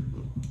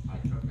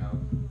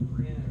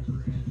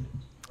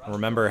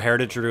 Remember,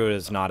 Heritage Druid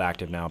is not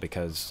active now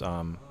because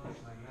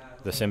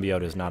the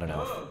Symbiote is not an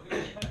elf.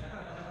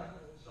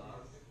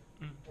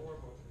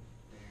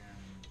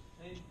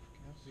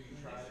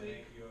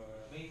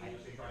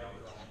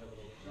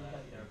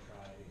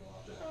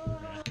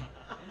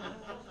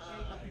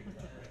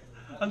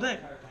 안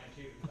돼!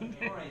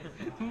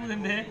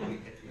 흥분했네.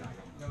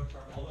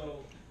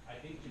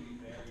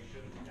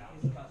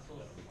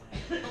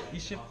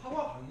 20.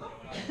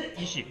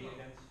 20.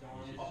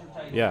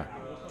 Yeah,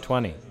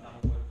 20.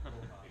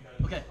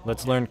 Okay.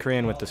 Let's learn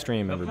Korean with the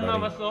stream, everybody.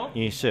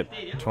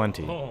 20,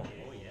 20.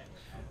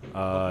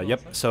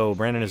 Yep, so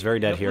Brandon is very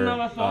dead here.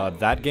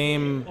 That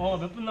game,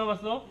 몇 분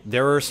남았어?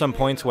 there were some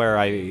points where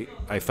I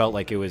felt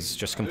like it was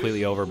just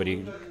completely over, but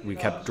we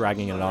kept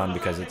dragging it on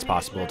because it's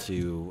possible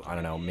to, I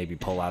don't know, maybe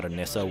pull out a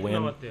Nissa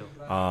win.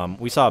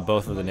 We saw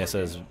both of the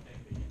Nissas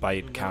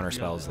bite counter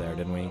spells there,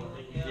 didn't we?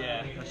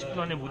 Yeah. 10분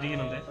안에 못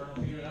이기는데.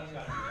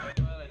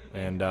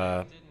 And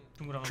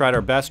tried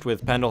our best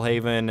with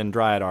Pendlehaven and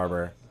Dryad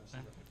Arbor.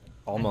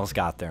 Almost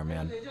got there,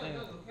 man.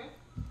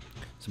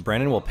 So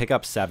Brandon will pick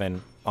up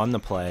 7 on the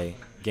play,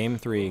 game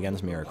 3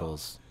 against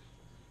Miracles,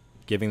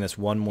 giving this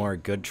one more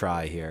good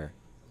try here.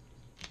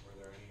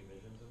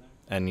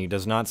 And he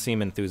does not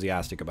seem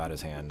enthusiastic about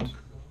his hand.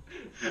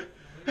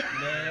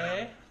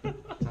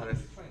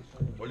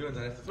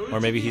 Or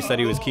maybe he said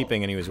he was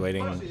keeping and he was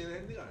waiting.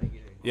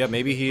 Yeah,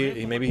 maybe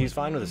he's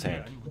fine with his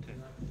hand.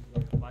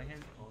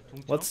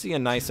 Let's see a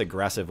nice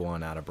aggressive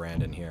one out of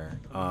Brandon here.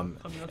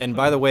 And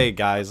by the way,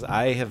 guys,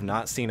 I have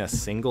not seen a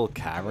single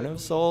Cavern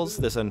of Souls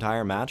this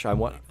entire match.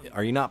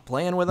 Are you not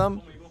playing with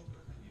them?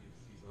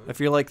 I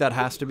feel like that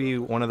has to be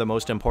one of the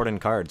most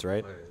important cards,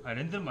 right? We're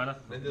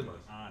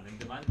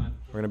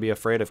going to be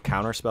afraid of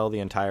Counterspell the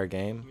entire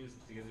game.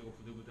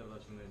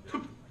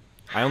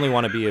 I only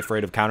want to be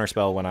afraid of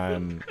Counterspell when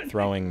I'm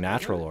throwing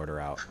Natural Order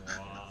out.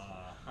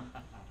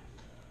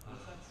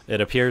 It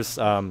appears...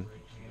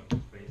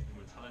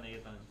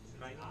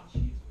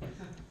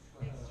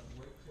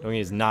 Dongi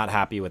is not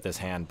happy with this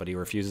hand, but he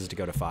refuses to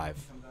go to 5.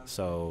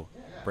 So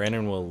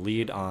Brandon will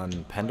lead on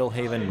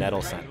Pendlehaven,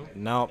 Nettle Sentinel.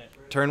 No,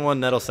 turn 1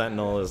 Nettle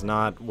Sentinel is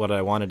not what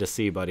I wanted to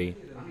see, buddy.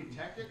 I mean,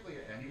 technically,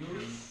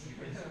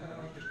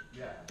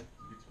 yeah.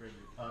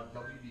 WD-40,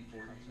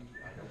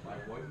 I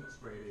wouldn't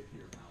spray it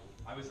here.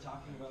 I was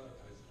talking about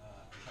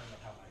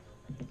how my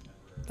girlfriend has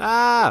never...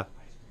 Ah!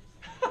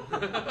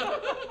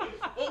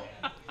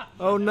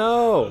 Oh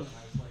no!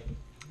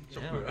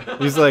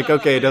 He's like,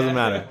 okay, it doesn't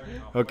matter.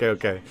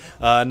 Okay.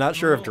 Not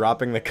sure if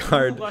dropping the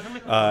card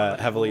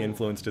heavily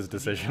influenced his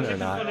decision or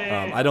not.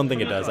 I don't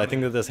think it does. I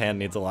think that this hand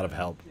needs a lot of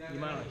help.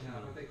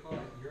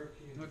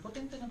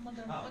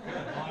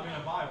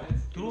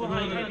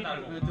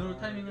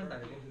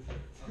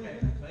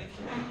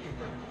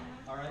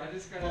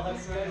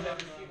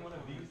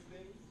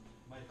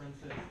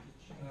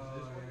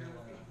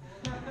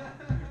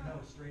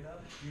 Straight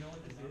up, you know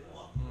what this is?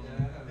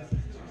 Yeah. This is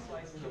 2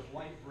 slices of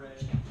white bread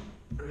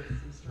with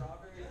some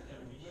strawberries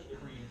and whipped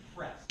cream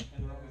pressed,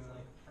 and then it's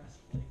like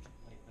pressed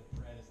like the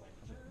bread is like.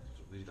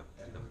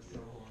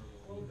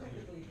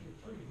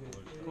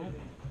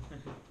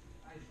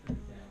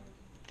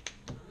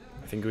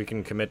 I think we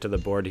can commit to the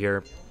board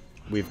here.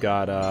 We've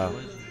got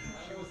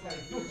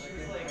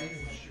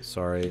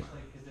sorry.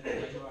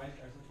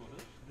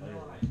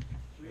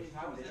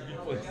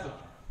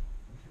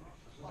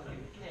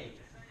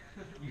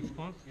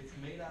 It's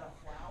made out of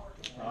flour.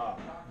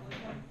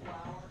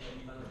 Flour, and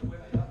you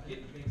whip it up,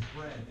 it makes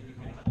bread, and you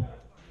can make it.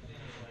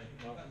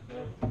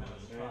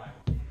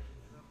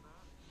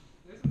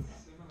 There's a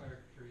similar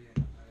Korean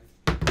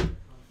ice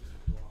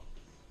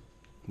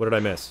What did I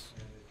miss?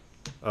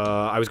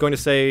 I was going to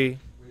say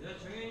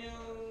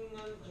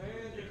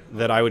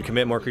that I would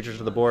commit more creatures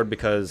to the board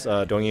because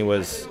Dongi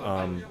was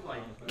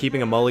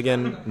keeping a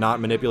mulligan, not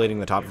manipulating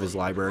the top of his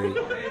library,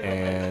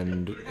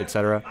 and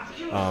etc.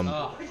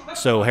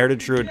 So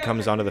Heritage Druid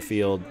comes onto the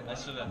field.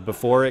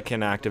 Before it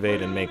can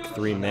activate and make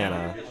 3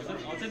 mana,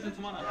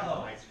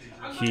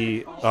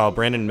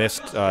 Brandon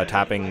missed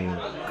tapping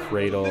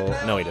Cradle.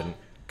 No, he didn't.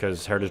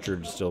 because Heritage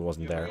Druid still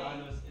wasn't there.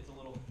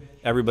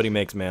 Everybody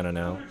makes mana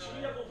now.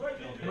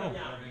 No.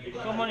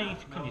 Summoning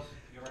Chickens.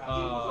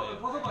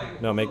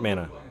 No, make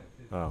mana.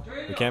 Oh,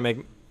 we can't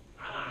make.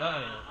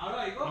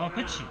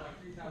 패치.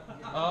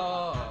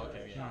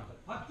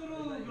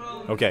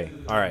 Okay,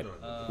 all right.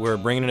 We're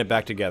bringing it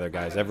back together,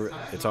 guys.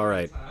 It's all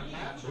right.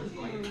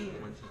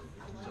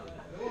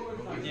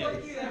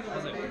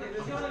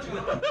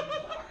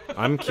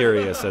 I'm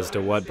curious as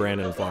to what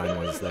Brandon's line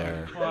was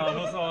there. 와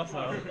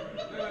무서웠어.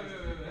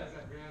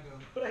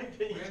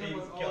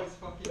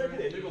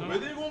 왜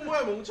들고 온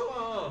거야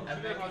멍청아.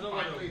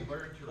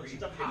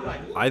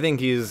 I think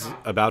he's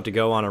about to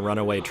go on a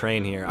runaway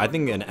train here. I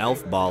think an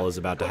elf ball is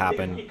about to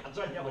happen.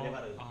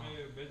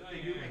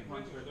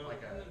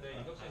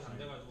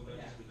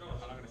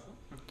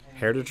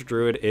 Heritage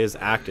Druid is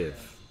active.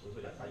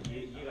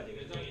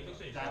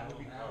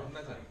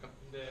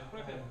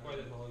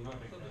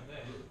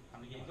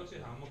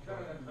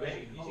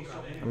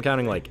 I'm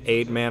counting like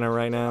 8 mana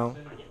right now.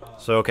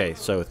 So okay,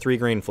 so 3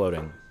 green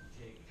floating.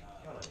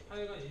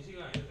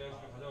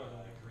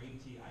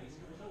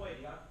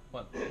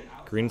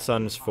 Green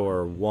Suns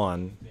for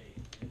 1,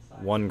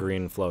 1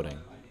 green floating.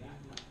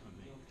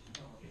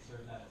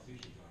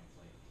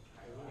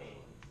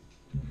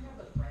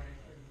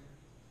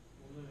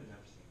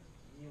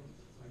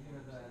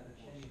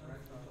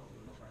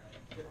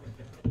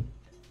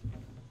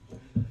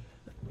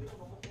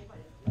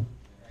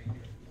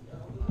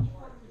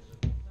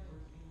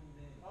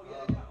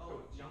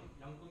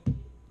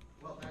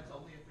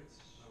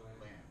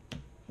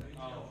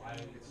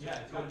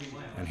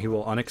 And he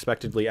will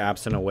unexpectedly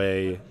absent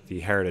away the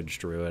Heritage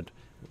Druid.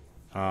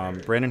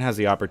 Brandon has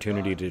the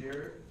opportunity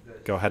to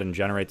go ahead and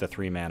generate the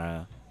 3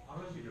 mana.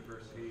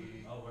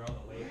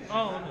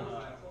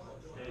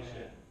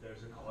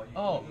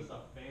 Oh,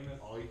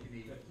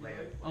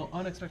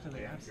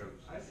 unexpectedly absent.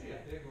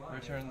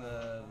 Return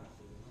the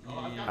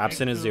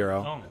Absent is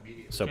 0,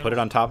 so put it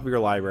on top of your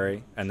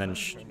library, and then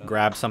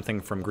grab something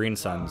from Green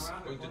Suns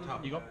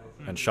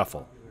and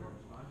shuffle.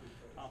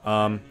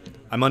 I'm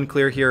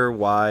unclear here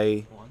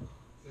why.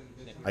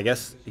 I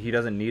guess he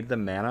doesn't need the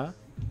mana.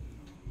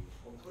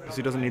 Because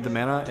he doesn't need the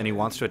mana, and he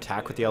wants to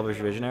attack with the Elvish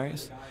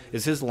Visionaries.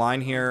 Is his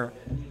line here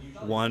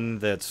one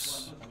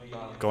that's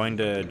going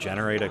to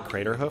generate a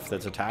Crater Hoof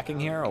that's attacking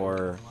here,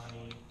 or?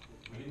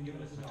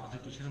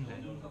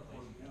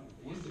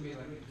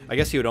 I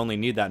guess he would only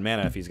need that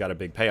mana if he's got a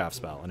big payoff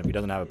spell, and if he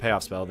doesn't have a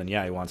payoff spell, then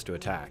yeah, he wants to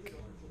attack.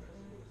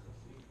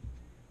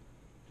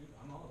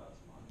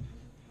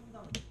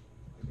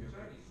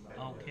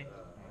 Okay.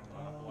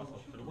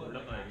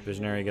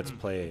 Visionary gets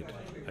played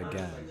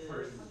again.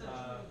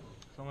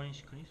 Summoning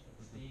Chickens.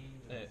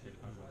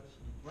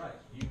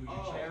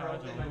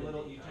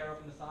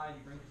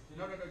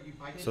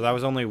 So that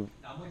was only.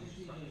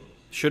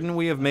 Shouldn't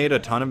we have made a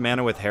ton of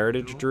mana with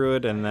Heritage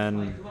Druid and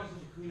then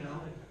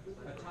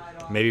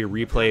maybe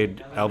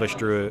replayed Elvish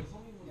Druid,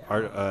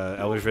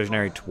 Elvish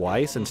Visionary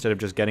twice instead of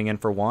just getting in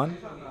for 1?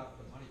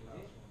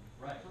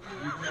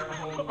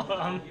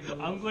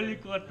 안 걸릴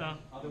것 같다.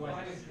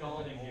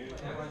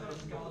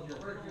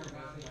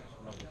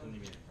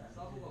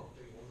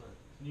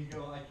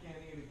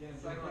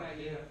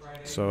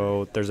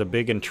 So there's a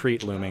big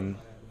entreat looming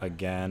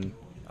again.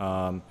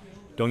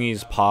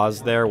 Dongi's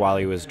paused there while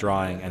he was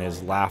drawing, and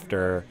his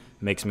laughter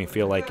makes me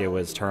feel like it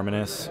was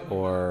Terminus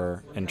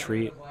or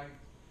entreat.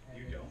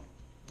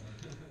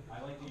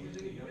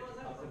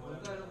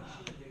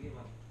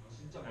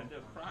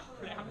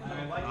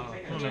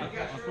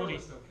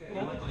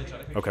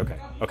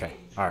 Okay.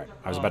 All right.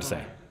 I was about to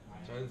say.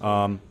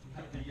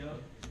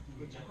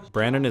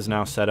 Brandon is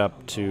now set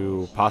up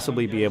to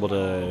possibly be able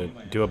to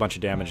do a bunch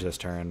of damage this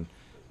turn.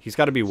 He's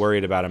got to be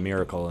worried about a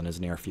miracle in his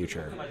near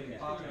future.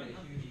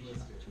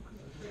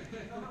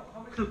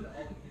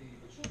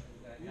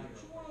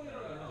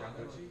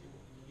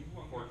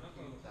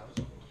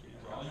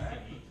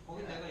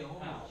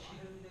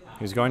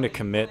 He's going to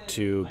commit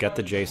to get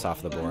the Jace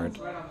off the board,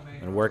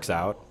 and it works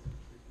out.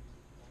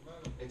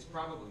 It's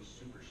probably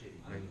super shitty.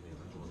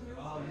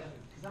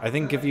 I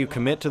think if you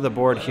commit to the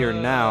board here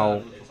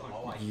now,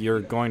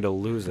 you're going to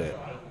lose it.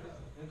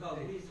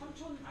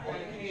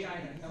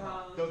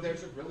 Though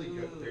there's a really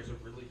good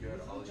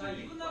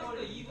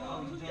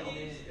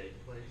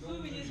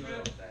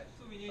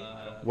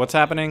What's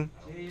happening?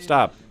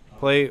 Stop.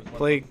 Play.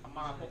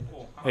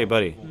 Hey,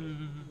 buddy.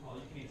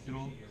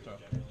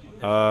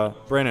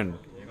 Brandon,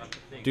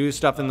 do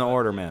stuff in the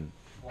order, man.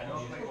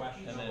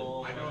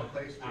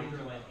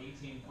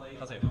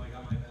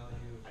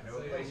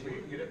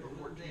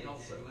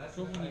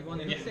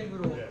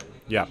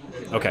 Yeah.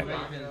 Okay.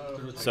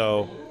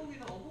 So,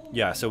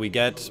 yeah. So we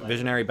get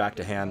Visionary back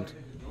to hand.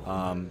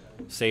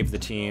 Save the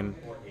team.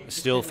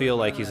 Still feel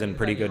like he's in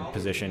pretty good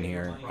position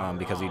here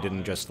because he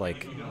didn't just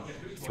like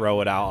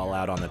throw it all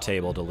out on the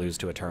table to lose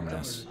to a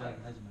Terminus.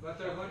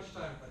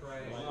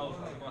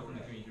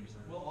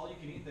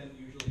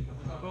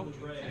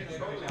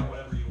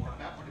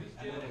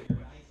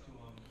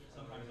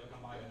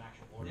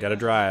 Get a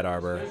Dryad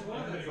Arbor.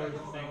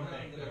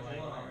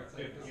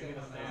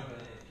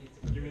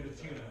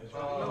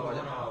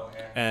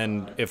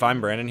 And if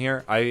I'm Brandon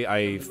here,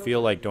 I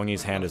feel like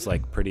Dongi's hand is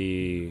like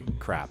pretty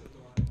crap.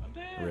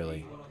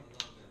 Really.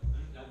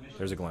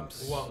 There's a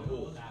glimpse.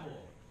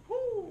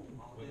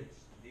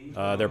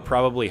 They're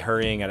probably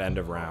hurrying at end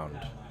of round.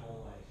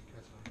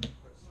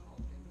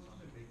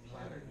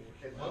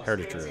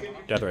 Heritage Druid,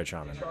 Deathrite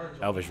Shaman,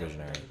 Elvish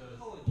Visionary.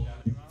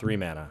 3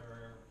 mana.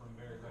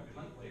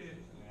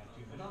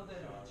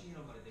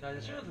 자, 이제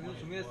실버 등록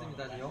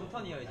준비됐습니다. 이제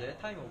 0턴이요. 이제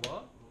타임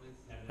오버.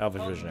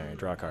 Elvish Visionary,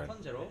 draw a card.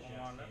 턴 제로.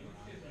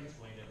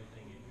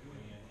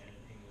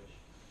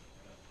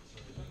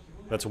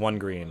 That's 1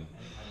 green.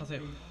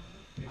 하세요.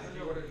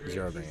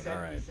 0 green.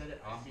 All right.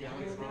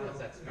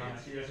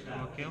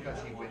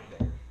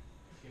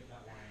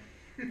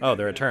 Oh,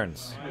 there are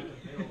turns.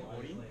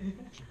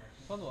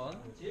 턴 1.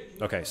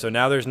 Okay, so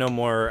now there's no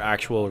more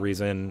actual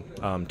reason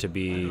to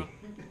be...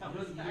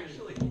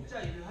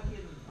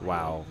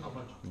 Wow,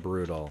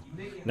 brutal.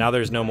 Now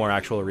there's no more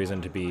actual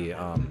reason to be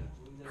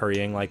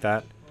hurrying like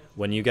that.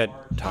 When you get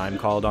time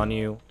called on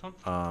you,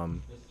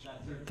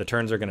 the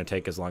turns are going to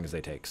take as long as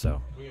they take,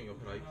 so...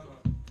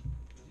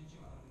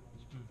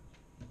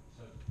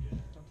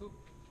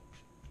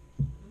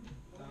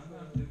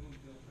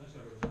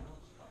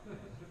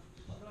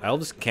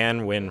 Elves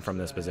can win from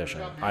this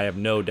position. I have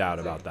no doubt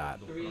about that.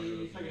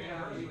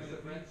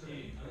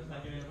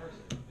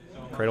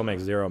 Cradle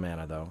makes 0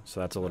 mana though, so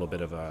that's a little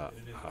bit of a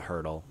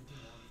hurdle.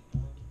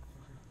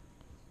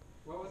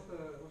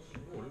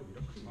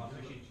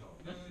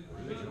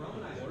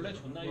 원래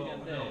존나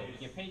유리한데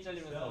이게 페이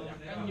잘리면서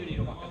약간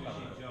유리로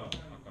바뀌었다고.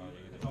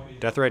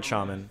 Deathrite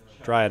Shaman,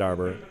 Dryad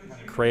Arbor,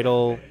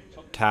 Cradle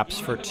taps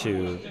for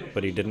 2,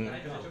 but he didn't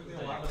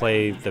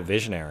play the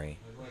Visionary.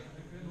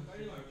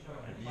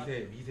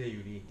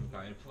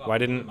 Why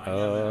didn't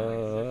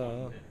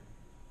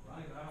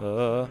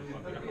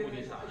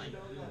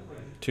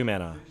 2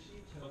 mana?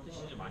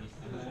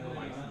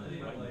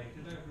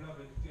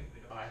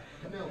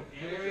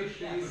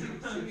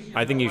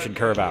 I think you should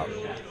curve out.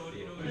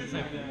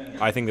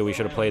 I think that we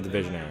should have played the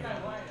Visionary.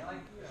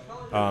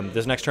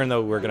 This next turn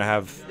though, we're gonna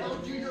have,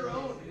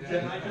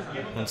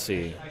 let's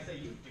see.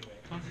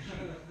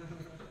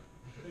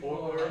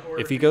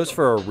 If he goes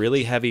for a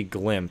really heavy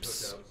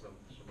glimpse,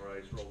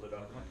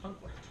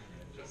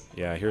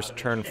 yeah, here's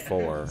turn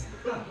 4.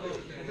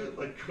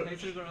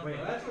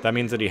 That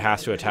means that he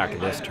has to attack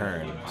this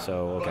turn,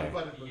 so okay.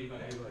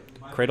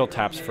 Cradle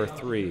taps for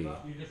 3.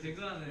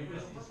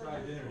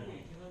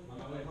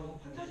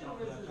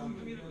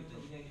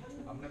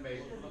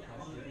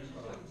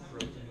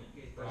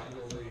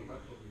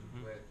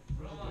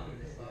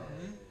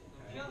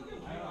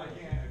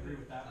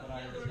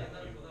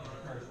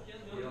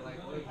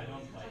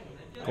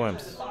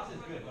 Glimpse.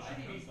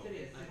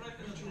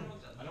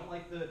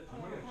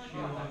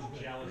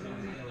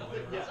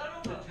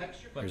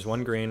 There's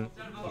 1 green.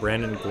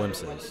 Brandon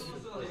glimpses.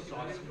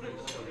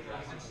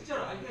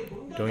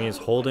 Dongi is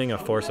holding a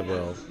Force of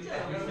Will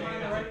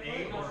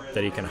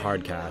that he can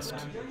hard cast.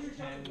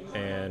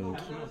 And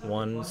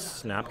 1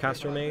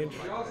 Snapcaster Mage.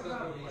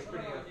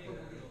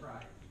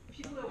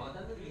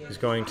 He's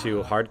going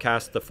to hard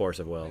cast the Force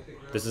of Will.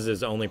 This is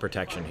his only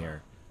protection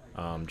here.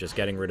 Just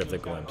getting rid of the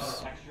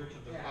glimpse.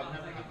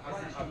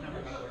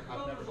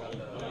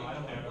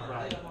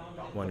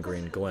 1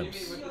 green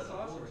glimpse.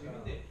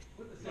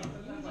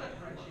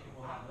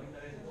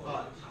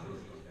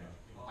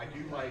 I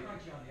do like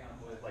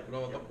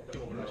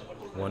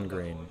 1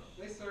 green.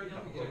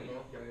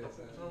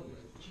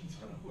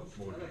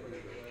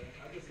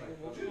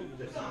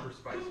 the super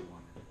spicy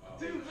one.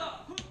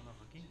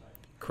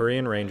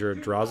 Korean Ranger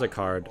draws a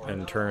card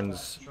and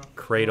turns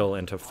Cradle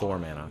into 4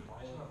 mana.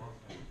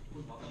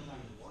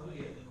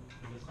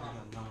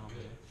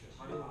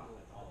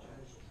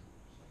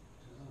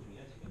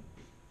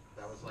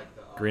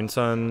 Green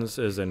Suns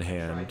is in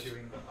hand.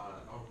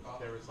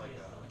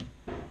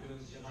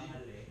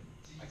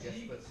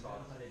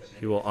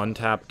 He will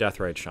untap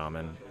Deathrite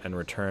Shaman and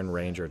return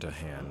Ranger to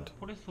hand.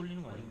 포레스트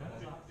올리는 거 아닌가?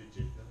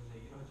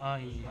 아,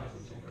 이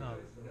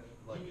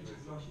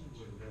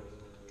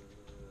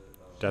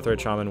Deathrite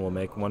Shaman will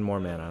make 1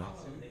 more mana.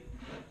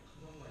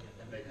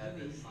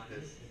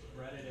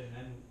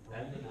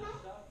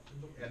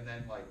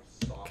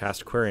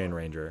 Cast Quirion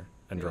Ranger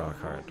and draw a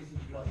card.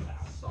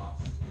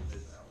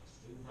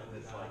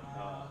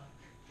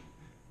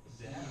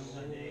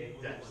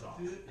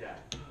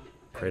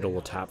 Cradle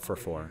will tap for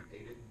 4.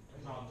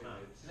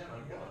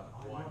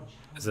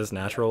 Is this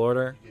natural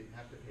order?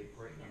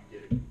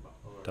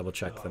 Double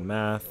check the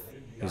math.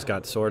 He's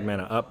got sword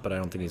mana up, but I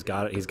don't think he's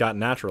got it. He's got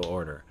natural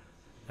order.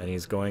 And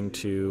he's going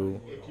to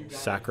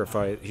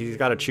sacrifice. He's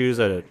got to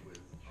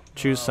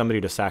choose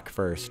somebody to sack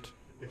first.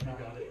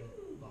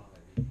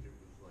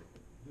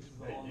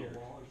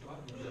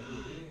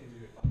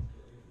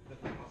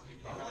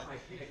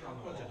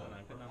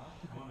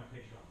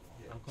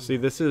 See,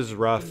 this is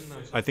rough.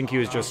 I think he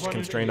was just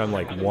constrained on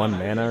like 1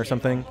 mana or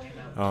something.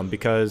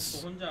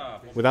 Because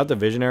without the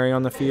Visionary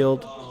on the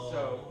field,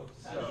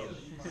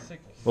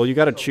 well, you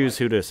got to choose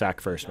who to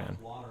sack first, man.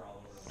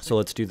 So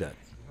let's do that.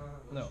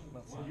 No,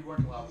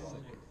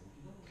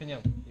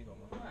 그냥 이거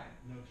뭐.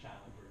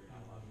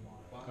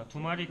 그러니까 두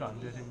마리가 안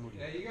돼 생물이.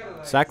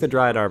 Sack the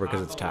Dryad Arbor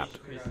because it's tapped.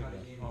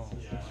 어.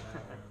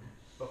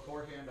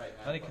 Beforehand,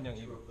 아니 그냥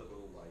이거. the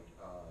little like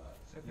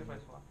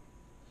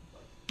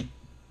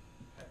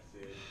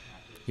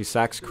He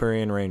sacks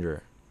Quirion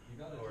Ranger.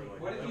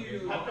 What if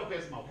you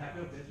Pepto-Bismol.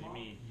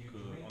 이미 그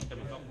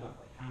언템을 썼고.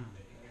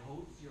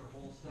 coats your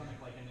whole stomach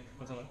like an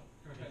괜찮아요?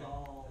 it's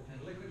all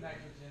liquid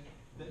nitrogen?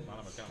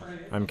 만화 몇개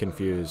남았어? I'm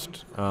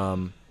confused.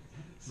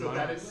 So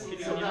that is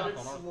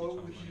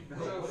slowly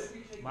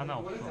만화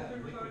없어.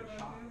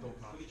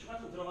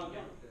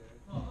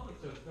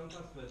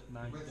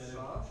 With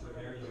sauce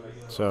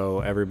or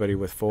So everybody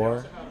with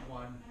 4.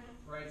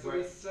 Right, so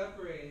we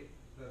separate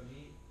the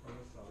meat from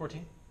the sauce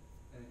 14?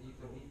 and eat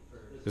the meat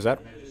first. Is that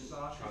The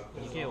sauce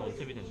is 이게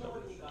원탭이 된다.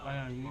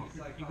 아니야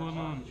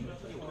이거는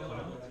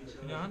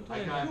그냥 한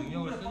턴에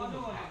능력을 쓰는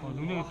거야.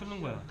 능력을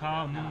쓰는 거야.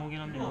 다 없는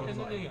목이란데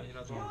능력이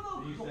아니라서.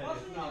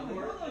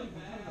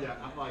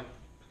 Yeah, I'm like,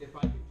 if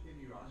I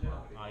continue on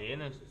marketing, 아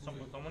얘는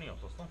서머닝이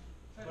없었어?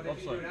 But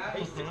if you do it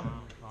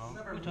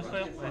after,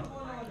 쳤어요? 네.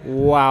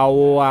 Wow,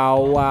 wow,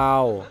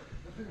 wow.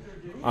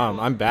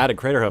 I'm bad at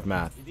Craterhoof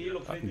math.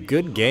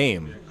 Good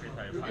game.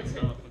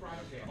 그래서